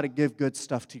know how to give good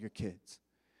stuff to your kids.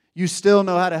 You still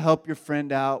know how to help your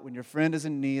friend out when your friend is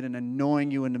in need and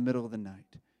annoying you in the middle of the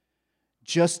night.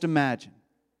 Just imagine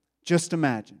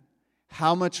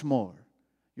how much more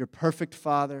your perfect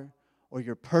father or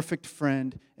your perfect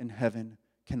friend in heaven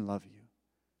can love you.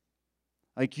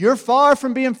 Like, you're far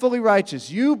from being fully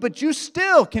righteous, but you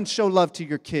still can show love to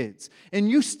your kids, and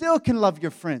you still can love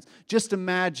your friends. Just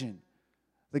imagine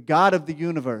the God of the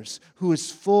universe who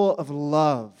is full of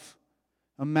love.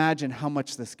 Imagine how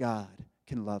much this God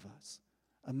can love us.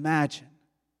 Imagine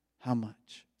how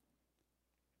much.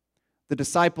 The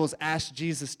disciples asked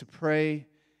Jesus to pray,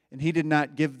 and he did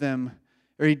not give them,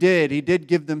 or he did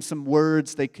give them some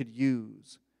words they could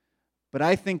use. But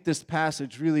I think this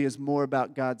passage really is more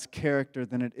about God's character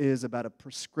than it is about a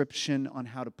prescription on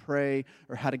how to pray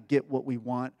or how to get what we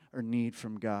want or need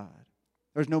from God.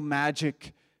 There's no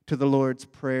magic to the Lord's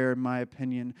Prayer, in my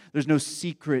opinion. There's no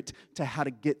secret to how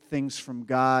to get things from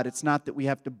God. It's not that we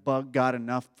have to bug God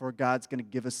enough for God's going to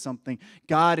give us something.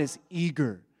 God is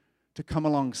eager to come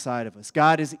alongside of us.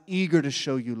 God is eager to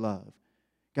show you love.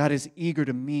 God is eager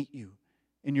to meet you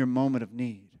in your moment of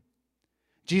need.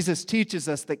 Jesus teaches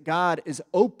us that God is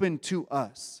open to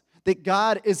us, that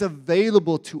God is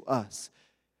available to us.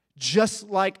 Just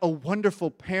like a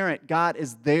wonderful parent, God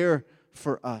is there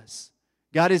for us.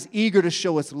 God is eager to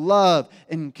show us love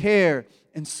and care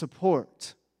and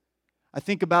support. I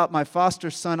think about my foster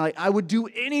son. I would do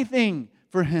anything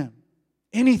for him.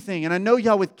 Anything. And I know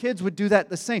y'all with kids would do that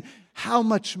the same. How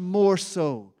much more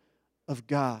so of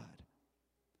God?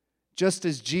 Just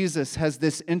as Jesus has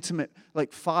this intimate,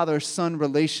 like father-son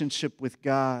relationship with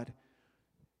God,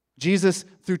 Jesus,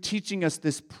 through teaching us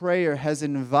this prayer, has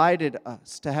invited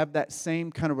us to have that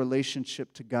same kind of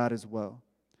relationship to God as well.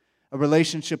 A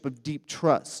relationship of deep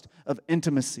trust, of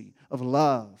intimacy, of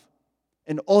love.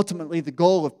 And ultimately, the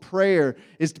goal of prayer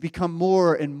is to become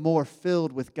more and more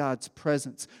filled with God's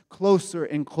presence, closer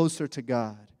and closer to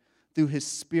God, through His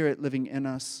Spirit living in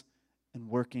us and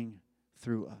working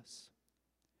through us.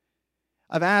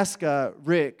 I've asked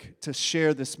Rick to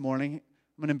share this morning.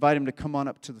 I'm going to invite him to come on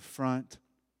up to the front.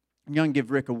 I'm going to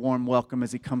give Rick a warm welcome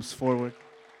as he comes forward.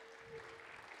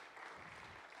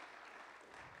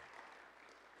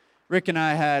 Rick and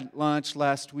I had lunch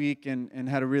last week and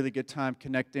had a really good time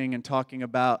connecting and talking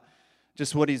about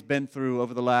just what he's been through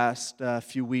over the last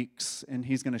few weeks, and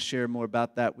he's going to share more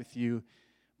about that with you.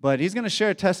 But he's going to share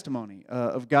a testimony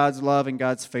of God's love and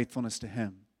God's faithfulness to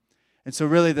him. And so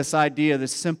really this idea,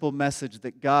 this simple message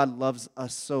that God loves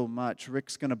us so much,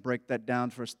 Rick's going to break that down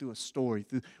for us through a story,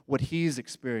 through what he's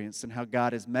experienced and how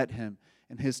God has met him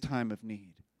in his time of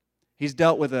need. He's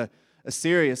dealt with a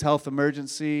serious health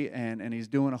emergency, and he's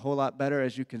doing a whole lot better,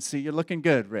 as you can see. You're looking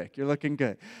good, Rick. You're looking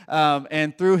good.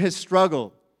 And through his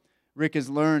struggle, Rick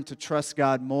has learned to trust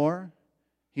God more.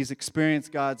 He's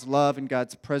experienced God's love and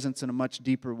God's presence in a much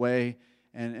deeper way.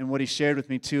 And what he shared with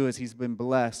me, too, is he's been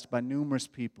blessed by numerous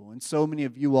people, and so many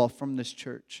of you all from this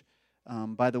church,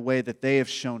 by the way that they have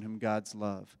shown him God's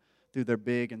love through their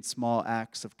big and small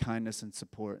acts of kindness and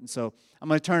support. And so I'm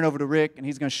going to turn it over to Rick, and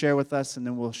he's going to share with us, and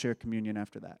then we'll share communion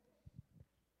after that.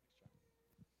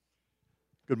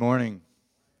 Good morning.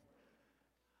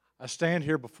 I stand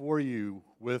here before you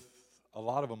with a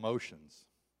lot of emotions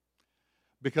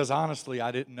because honestly,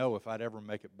 I didn't know if I'd ever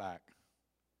make it back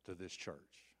to this church.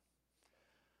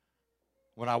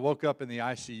 When I woke up in the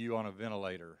ICU on a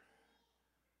ventilator,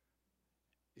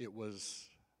 it was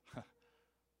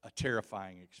a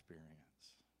terrifying experience.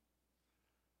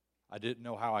 I didn't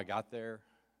know how I got there,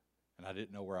 and I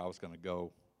didn't know where I was going to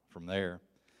go from there.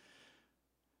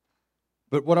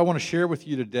 But what I want to share with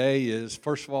you today is,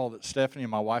 first of all, that Stephanie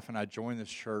and my wife and I joined this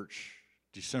church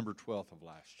December 12th of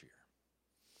last year.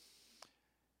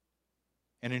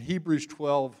 And in Hebrews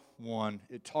 12:1,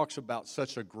 it talks about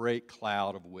such a great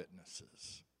cloud of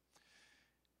witnesses.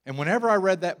 And whenever I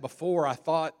read that before, I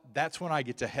thought, that's when I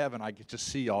get to heaven, I get to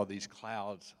see all these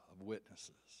clouds of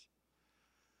witnesses.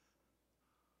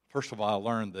 First of all, I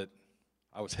learned that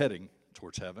I was heading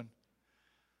towards heaven.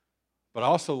 But I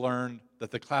also learned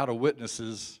that the cloud of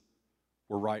witnesses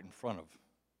were right in front of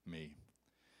me.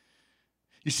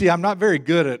 You see, I'm not very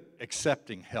good at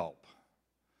accepting help.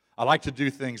 I like to do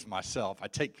things myself. I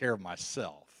take care of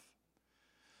myself.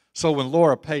 So when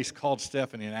Laura Pace called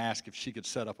Stephanie and asked if she could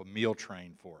set up a meal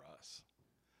train for us,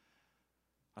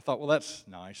 I thought, well, that's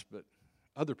nice, but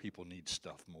other people need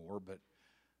stuff more. But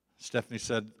Stephanie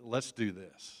said, let's do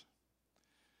this.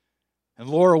 And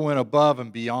Laura went above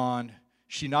and beyond.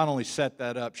 She not only set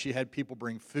that up, she had people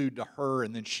bring food to her,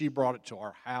 and then she brought it to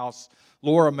our house.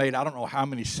 Laura made, I don't know how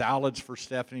many salads for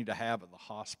Stephanie to have at the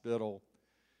hospital.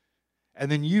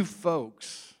 And then you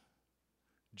folks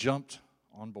jumped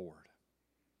on board.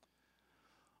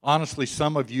 Honestly,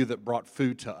 some of you that brought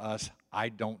food to us, I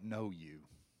don't know you.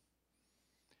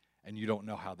 And you don't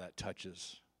know how that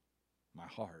touches my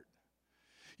heart.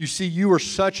 You see, you are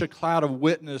such a cloud of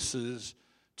witnesses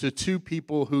to two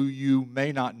people who you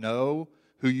may not know,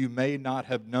 who you may not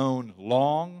have known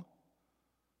long,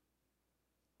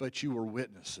 but you were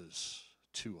witnesses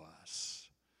to us.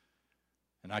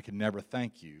 And I can never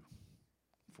thank you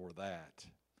for that.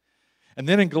 And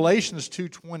then in Galatians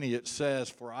 2:20 it says,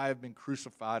 for I have been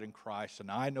crucified in Christ, and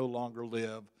I no longer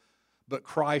live, but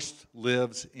Christ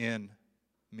lives in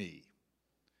me.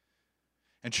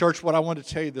 And church, what I want to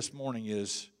tell you this morning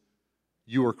is,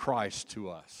 you are Christ to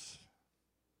us.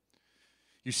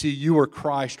 You see, you were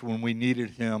Christ when we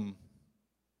needed Him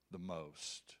the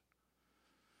most.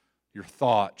 Your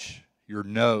thoughts, your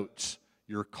notes,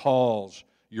 your calls,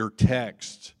 your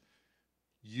texts,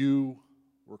 you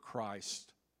were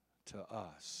Christ to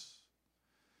us.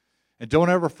 And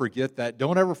don't ever forget that.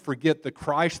 Don't ever forget the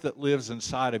Christ that lives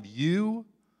inside of you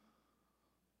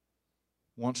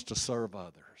wants to serve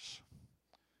others.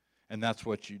 And that's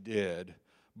what you did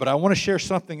But I want to share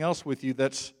something else with you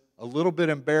that's a little bit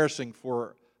embarrassing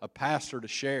for a pastor to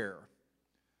share.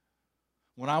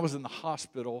 When I was in the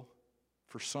hospital,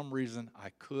 for some reason, I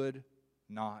could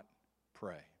not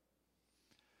pray.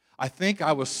 I think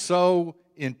I was so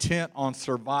intent on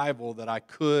survival that I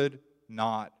could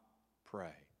not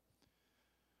pray.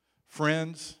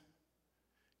 Friends,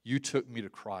 you took me to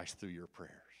Christ through your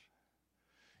prayers.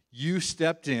 You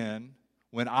stepped in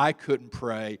when I couldn't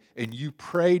pray, and you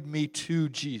prayed me to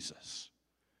Jesus.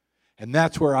 And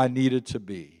that's where I needed to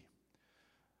be.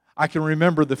 I can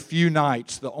remember the few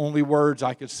nights, the only words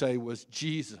I could say was,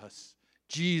 Jesus,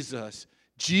 Jesus,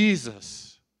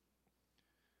 Jesus.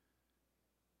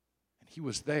 And He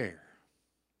was there.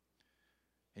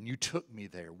 And you took me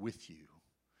there with you.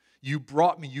 You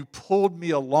brought me, you pulled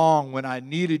me along when I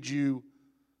needed you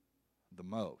the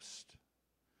most.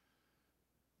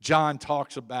 John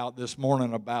talks about this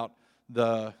morning about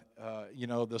the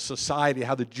society,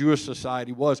 how the Jewish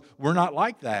society was. We're not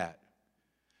like that.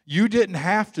 You didn't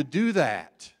have to do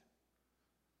that,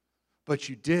 but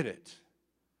you did it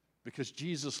because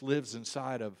Jesus lives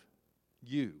inside of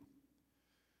you.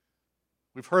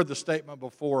 We've heard the statement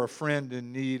before, a friend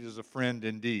in need is a friend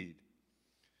indeed.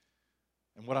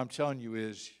 And what I'm telling you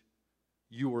is,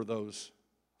 you were those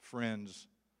friends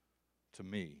to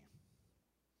me.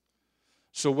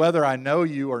 So whether I know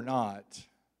you or not,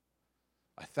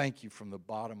 I thank you from the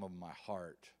bottom of my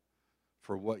heart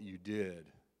for what you did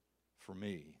for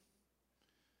me.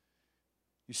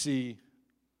 You see,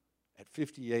 at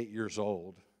 58 years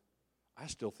old, I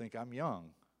still think I'm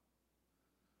young.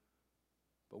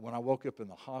 But when I woke up in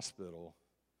the hospital,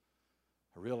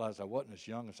 I realized I wasn't as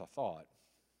young as I thought.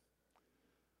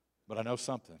 But I know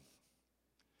something.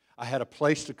 I had a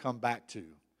place to come back to.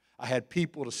 I had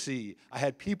people to see. I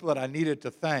had people that I needed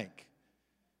to thank.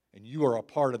 And you are a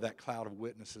part of that cloud of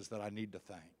witnesses that I need to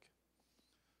thank.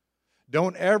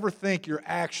 Don't ever think your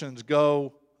actions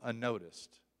go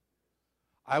unnoticed.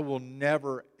 I will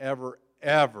never, ever,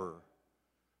 ever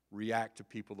react to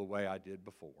people the way I did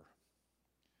before.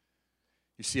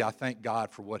 You see, I thank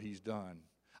God for what He's done.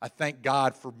 I thank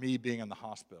God for me being in the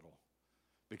hospital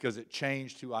because it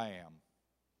changed who I am.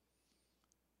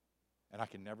 And I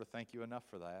can never thank you enough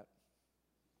for that.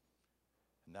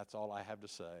 And that's all I have to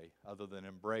say other than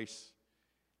embrace,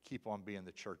 keep on being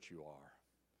the church you are.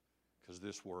 Because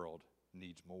this world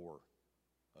needs more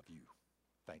of you.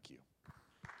 Thank you.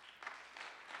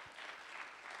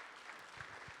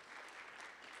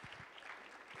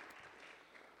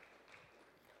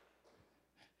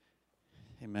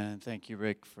 Amen. Thank you,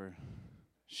 Rick, for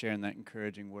sharing that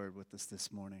encouraging word with us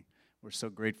this morning. We're so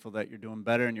grateful that you're doing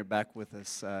better and you're back with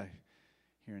us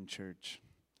here in church.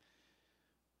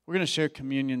 We're going to share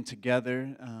communion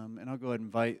together, and I'll go ahead and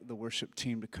invite the worship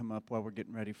team to come up while we're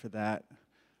getting ready for that.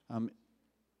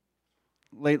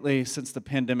 Lately, since the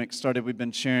pandemic started, we've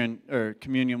been sharing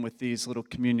communion with these little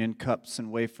communion cups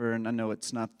and wafer, and I know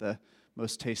it's not the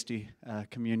most tasty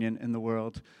communion in the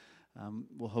world.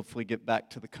 We'll hopefully get back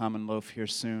to the common loaf here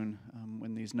soon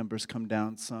when these numbers come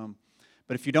down some.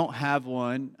 But if you don't have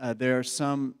one, there are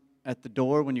some at the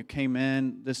door when you came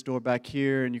in, this door back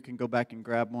here, and you can go back and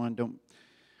grab one.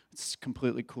 It's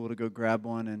completely cool to go grab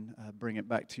one and bring it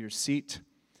back to your seat.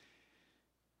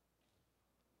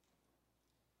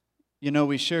 You know,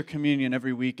 we share communion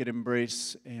every week at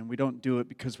Embrace, and we don't do it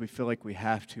because we feel like we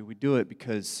have to. We do it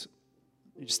because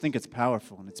we just think it's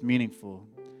powerful and it's meaningful.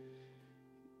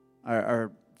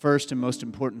 Our first and most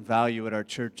important value at our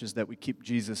church is that we keep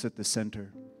Jesus at the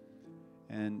center.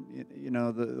 And, you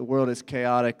know, the world is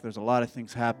chaotic. There's a lot of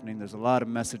things happening. There's a lot of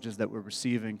messages that we're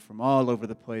receiving from all over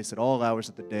the place at all hours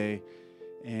of the day.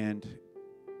 And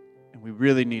we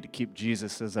really need to keep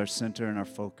Jesus as our center and our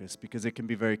focus because it can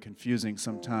be very confusing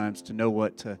sometimes to know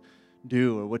what to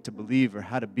do or what to believe or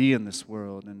how to be in this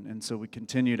world. And so we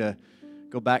continue to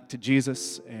go back to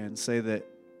Jesus and say that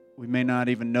we may not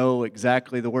even know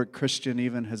exactly the word Christian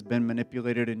even has been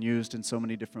manipulated and used in so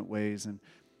many different ways. And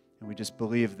we just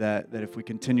believe that if we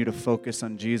continue to focus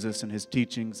on Jesus and His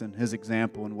teachings and His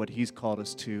example and what He's called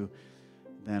us to,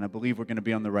 then I believe we're going to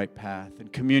be on the right path.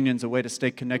 And communion's a way to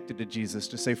stay connected to Jesus,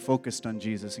 to stay focused on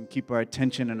Jesus and keep our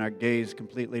attention and our gaze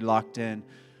completely locked in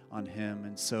on Him.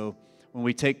 And so when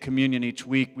we take communion each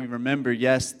week, we remember,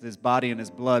 yes, His body and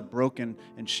His blood broken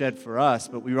and shed for us,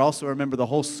 but we also remember the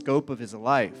whole scope of His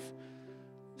life,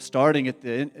 starting at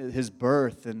His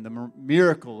birth and the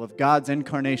miracle of God's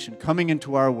incarnation coming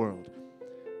into our world.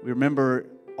 We remember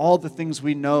all the things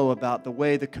we know about the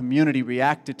way the community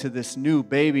reacted to this new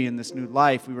baby and this new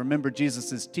life. We remember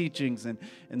Jesus' teachings and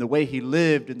the way He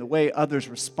lived and the way others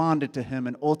responded to Him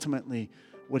and ultimately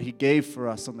what He gave for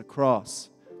us on the cross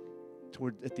to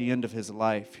at the end of his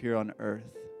life here on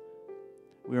earth.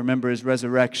 We remember his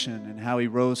resurrection and how he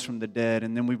rose from the dead.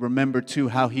 And then we remember, too,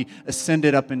 how he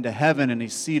ascended up into heaven and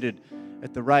he's seated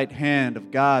at the right hand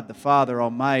of God, the Father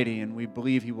Almighty. And we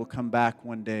believe he will come back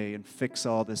one day and fix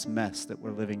all this mess that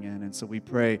we're living in. And so we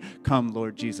pray, come,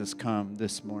 Lord Jesus, come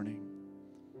this morning.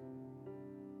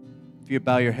 If you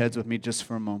bow your heads with me just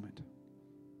for a moment.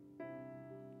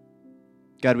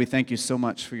 God, we thank you so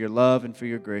much for your love and for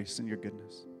your grace and your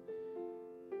goodness.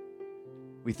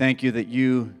 We thank you that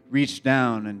you reached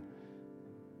down and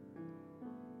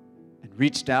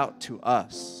reached out to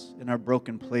us in our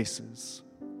broken places.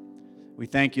 We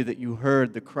thank you that you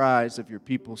heard the cries of your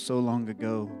people so long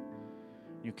ago.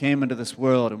 You came into this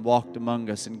world and walked among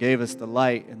us and gave us the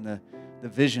light and the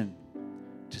vision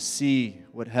to see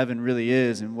what heaven really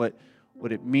is and what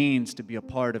it means to be a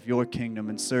part of your kingdom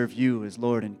and serve you as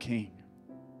Lord and King.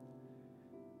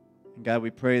 And God, we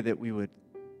pray that we would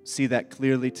see that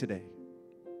clearly today.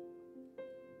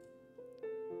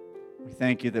 We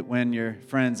thank you that when your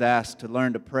friends asked to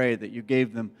learn to pray, that you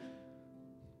gave them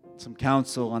some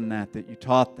counsel on that you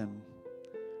taught them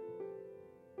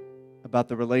about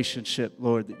the relationship,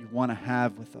 Lord, that you want to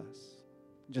have with us.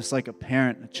 Just like a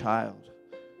parent and a child.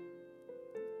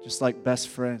 Just like best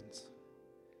friends.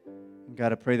 And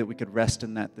God, I pray that we could rest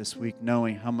in that this week,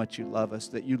 knowing how much you love us,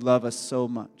 that you love us so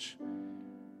much,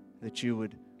 that you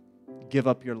would give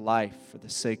up your life for the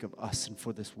sake of us and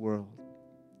for this world,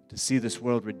 to see this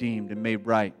world redeemed and made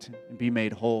right and be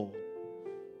made whole.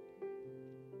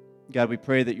 God, we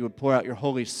pray that you would pour out your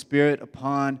Holy Spirit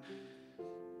upon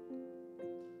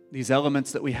these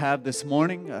elements that we have this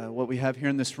morning, what we have here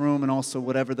in this room, and also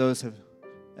whatever those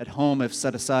at home have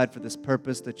set aside for this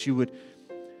purpose, that you would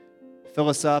fill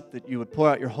us up, that you would pour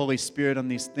out your Holy Spirit on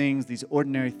these things, these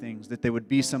ordinary things, that they would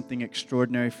be something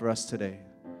extraordinary for us today,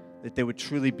 that they would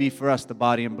truly be for us the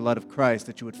body and blood of Christ,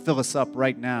 that you would fill us up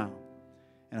right now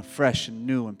in a fresh and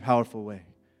new and powerful way,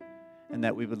 and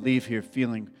that we would leave here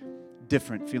feeling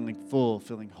different, feeling full,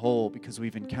 feeling whole, because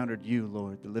we've encountered you,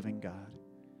 Lord, the living God.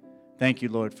 Thank you,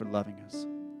 Lord, for loving us.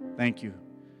 Thank you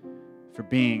for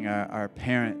being our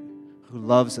parent who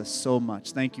loves us so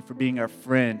much. Thank you for being our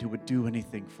friend who would do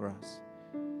anything for us.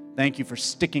 Thank you for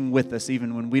sticking with us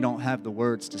even when we don't have the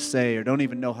words to say or don't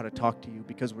even know how to talk to you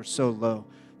because we're so low.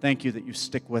 Thank you that you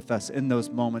stick with us in those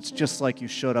moments, just like you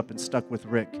showed up and stuck with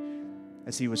Rick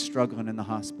as he was struggling in the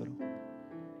hospital.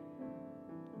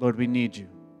 Lord, we need you.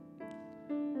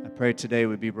 I pray today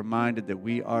we'd be reminded that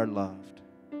we are loved.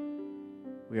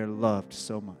 We are loved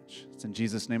so much. It's in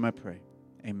Jesus' name I pray.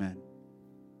 Amen.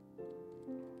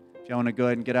 If y'all want to go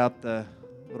ahead and get out the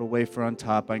little wafer on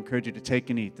top, I encourage you to take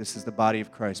and eat. This is the body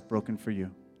of Christ broken for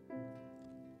you.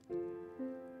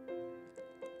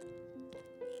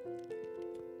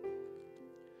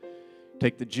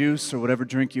 Take the juice or whatever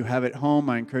drink you have at home.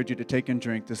 I encourage you to take and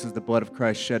drink. This is the blood of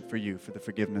Christ shed for you for the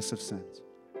forgiveness of sins.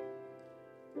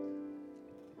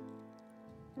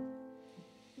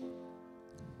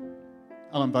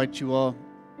 I'll invite you all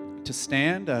to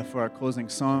stand for our closing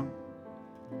song.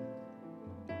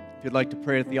 If you'd like to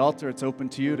pray at the altar, it's open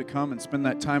to you to come and spend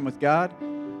that time with God.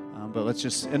 But let's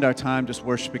just end our time just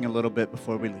worshiping a little bit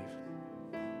before we leave.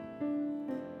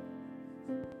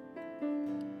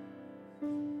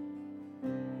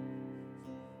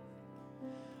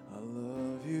 I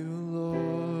love you,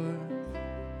 Lord.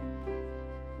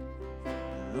 I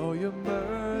know your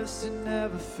mercy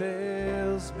never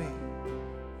fails me.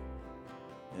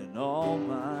 In all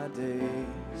my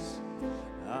days,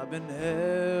 I've been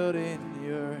held in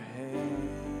your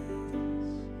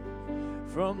hands.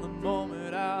 From the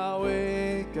moment I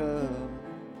wake up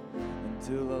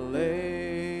until I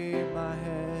lay my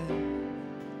head,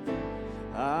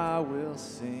 I will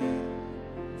sing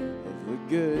of the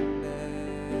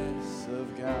goodness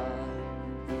of God.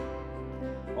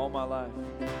 All my life.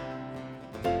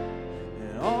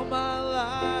 And all my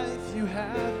life you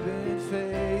have been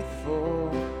faithful.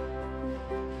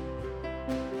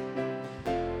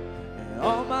 And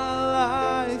all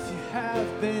my life you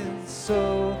have been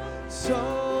so,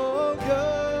 so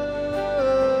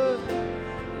good.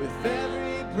 With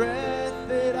every breath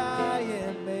that I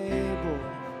am able,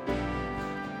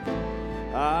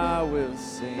 I will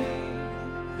sing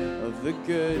of the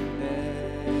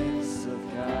goodness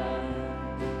of God.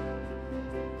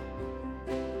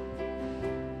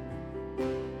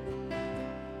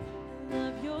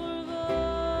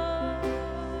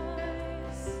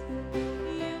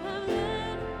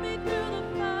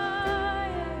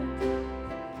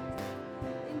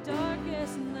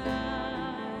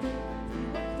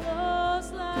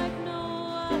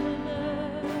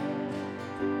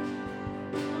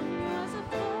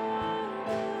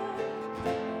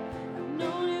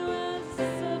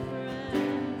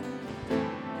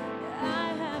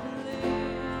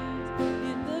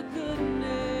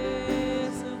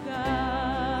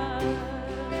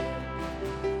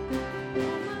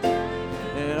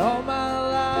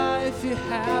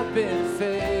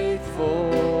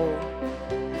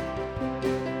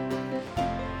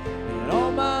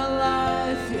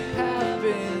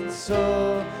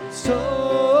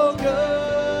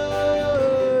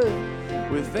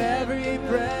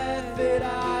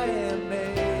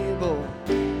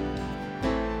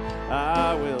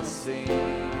 I will sing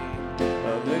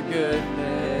of the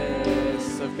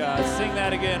goodness of God. Sing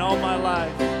that again. All my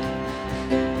life.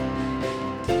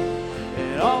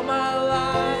 And all my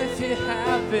life you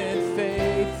have been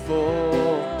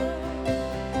faithful.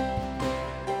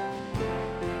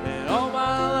 And all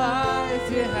my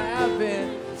life you have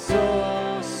been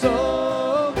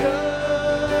so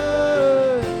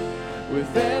good.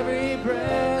 With every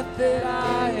breath that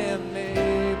I am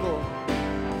able,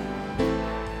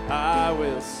 I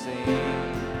will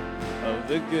sing of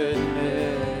the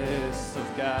goodness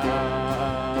of God.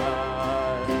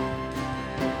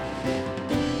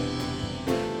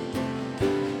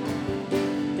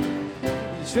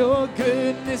 Your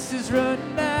goodness is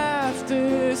running after,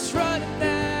 it's running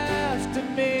after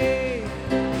me.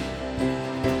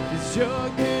 Your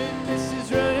goodness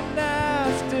is running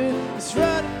after, it's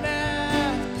running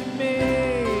after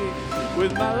me.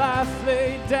 With my life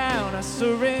laid down, I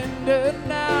surrender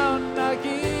now, and I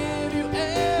give you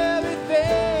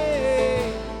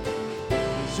everything.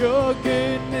 'Cause your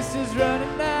goodness is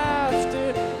running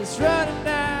after, it's running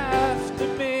after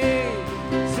me.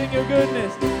 Sing your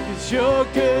goodness, 'cause your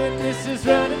goodness is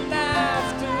running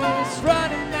after, it's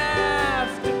running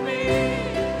after me.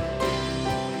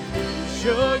 'Cause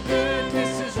your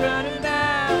goodness is running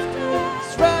after,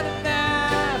 it's running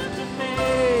after me.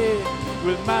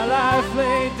 With my life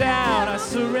laid down, I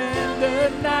surrender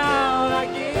now, and I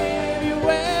give you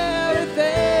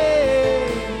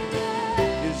everything.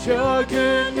 'Cause your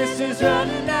goodness is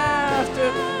running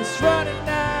after, it's running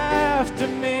after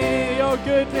me. Your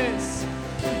goodness,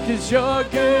 'cause your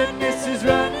goodness is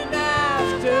running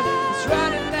after, it's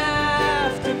running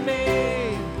after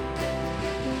me.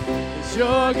 'Cause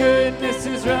your goodness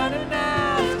is running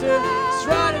after, it's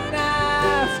running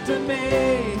after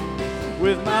me.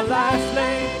 With my life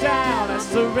laid down, I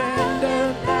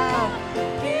surrender now,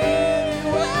 give you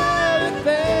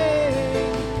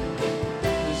everything.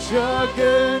 'Cause your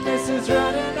goodness is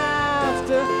running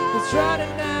after, it's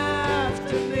running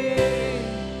after me.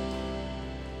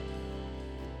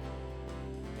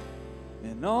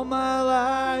 And all my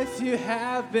life you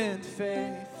have been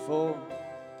faithful.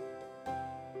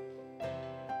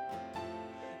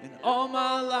 And all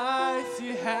my life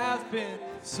you have been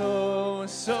so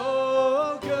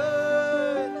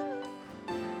good.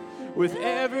 With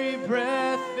every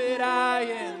breath that I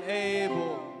am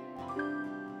able,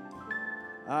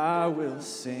 I will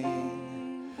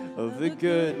sing of the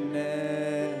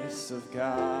goodness of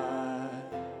God.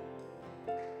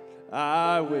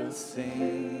 I will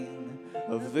sing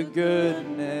of the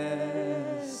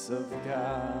goodness of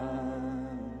God.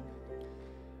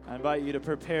 I invite you to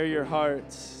prepare your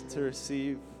hearts to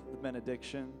receive the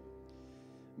benediction.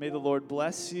 May the Lord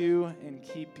bless you and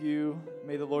keep you.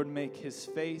 May the Lord make his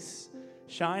face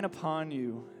shine upon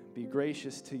you, be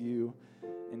gracious to you,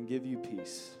 and give you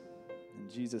peace. In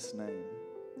Jesus' name,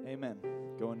 amen.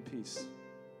 Go in peace.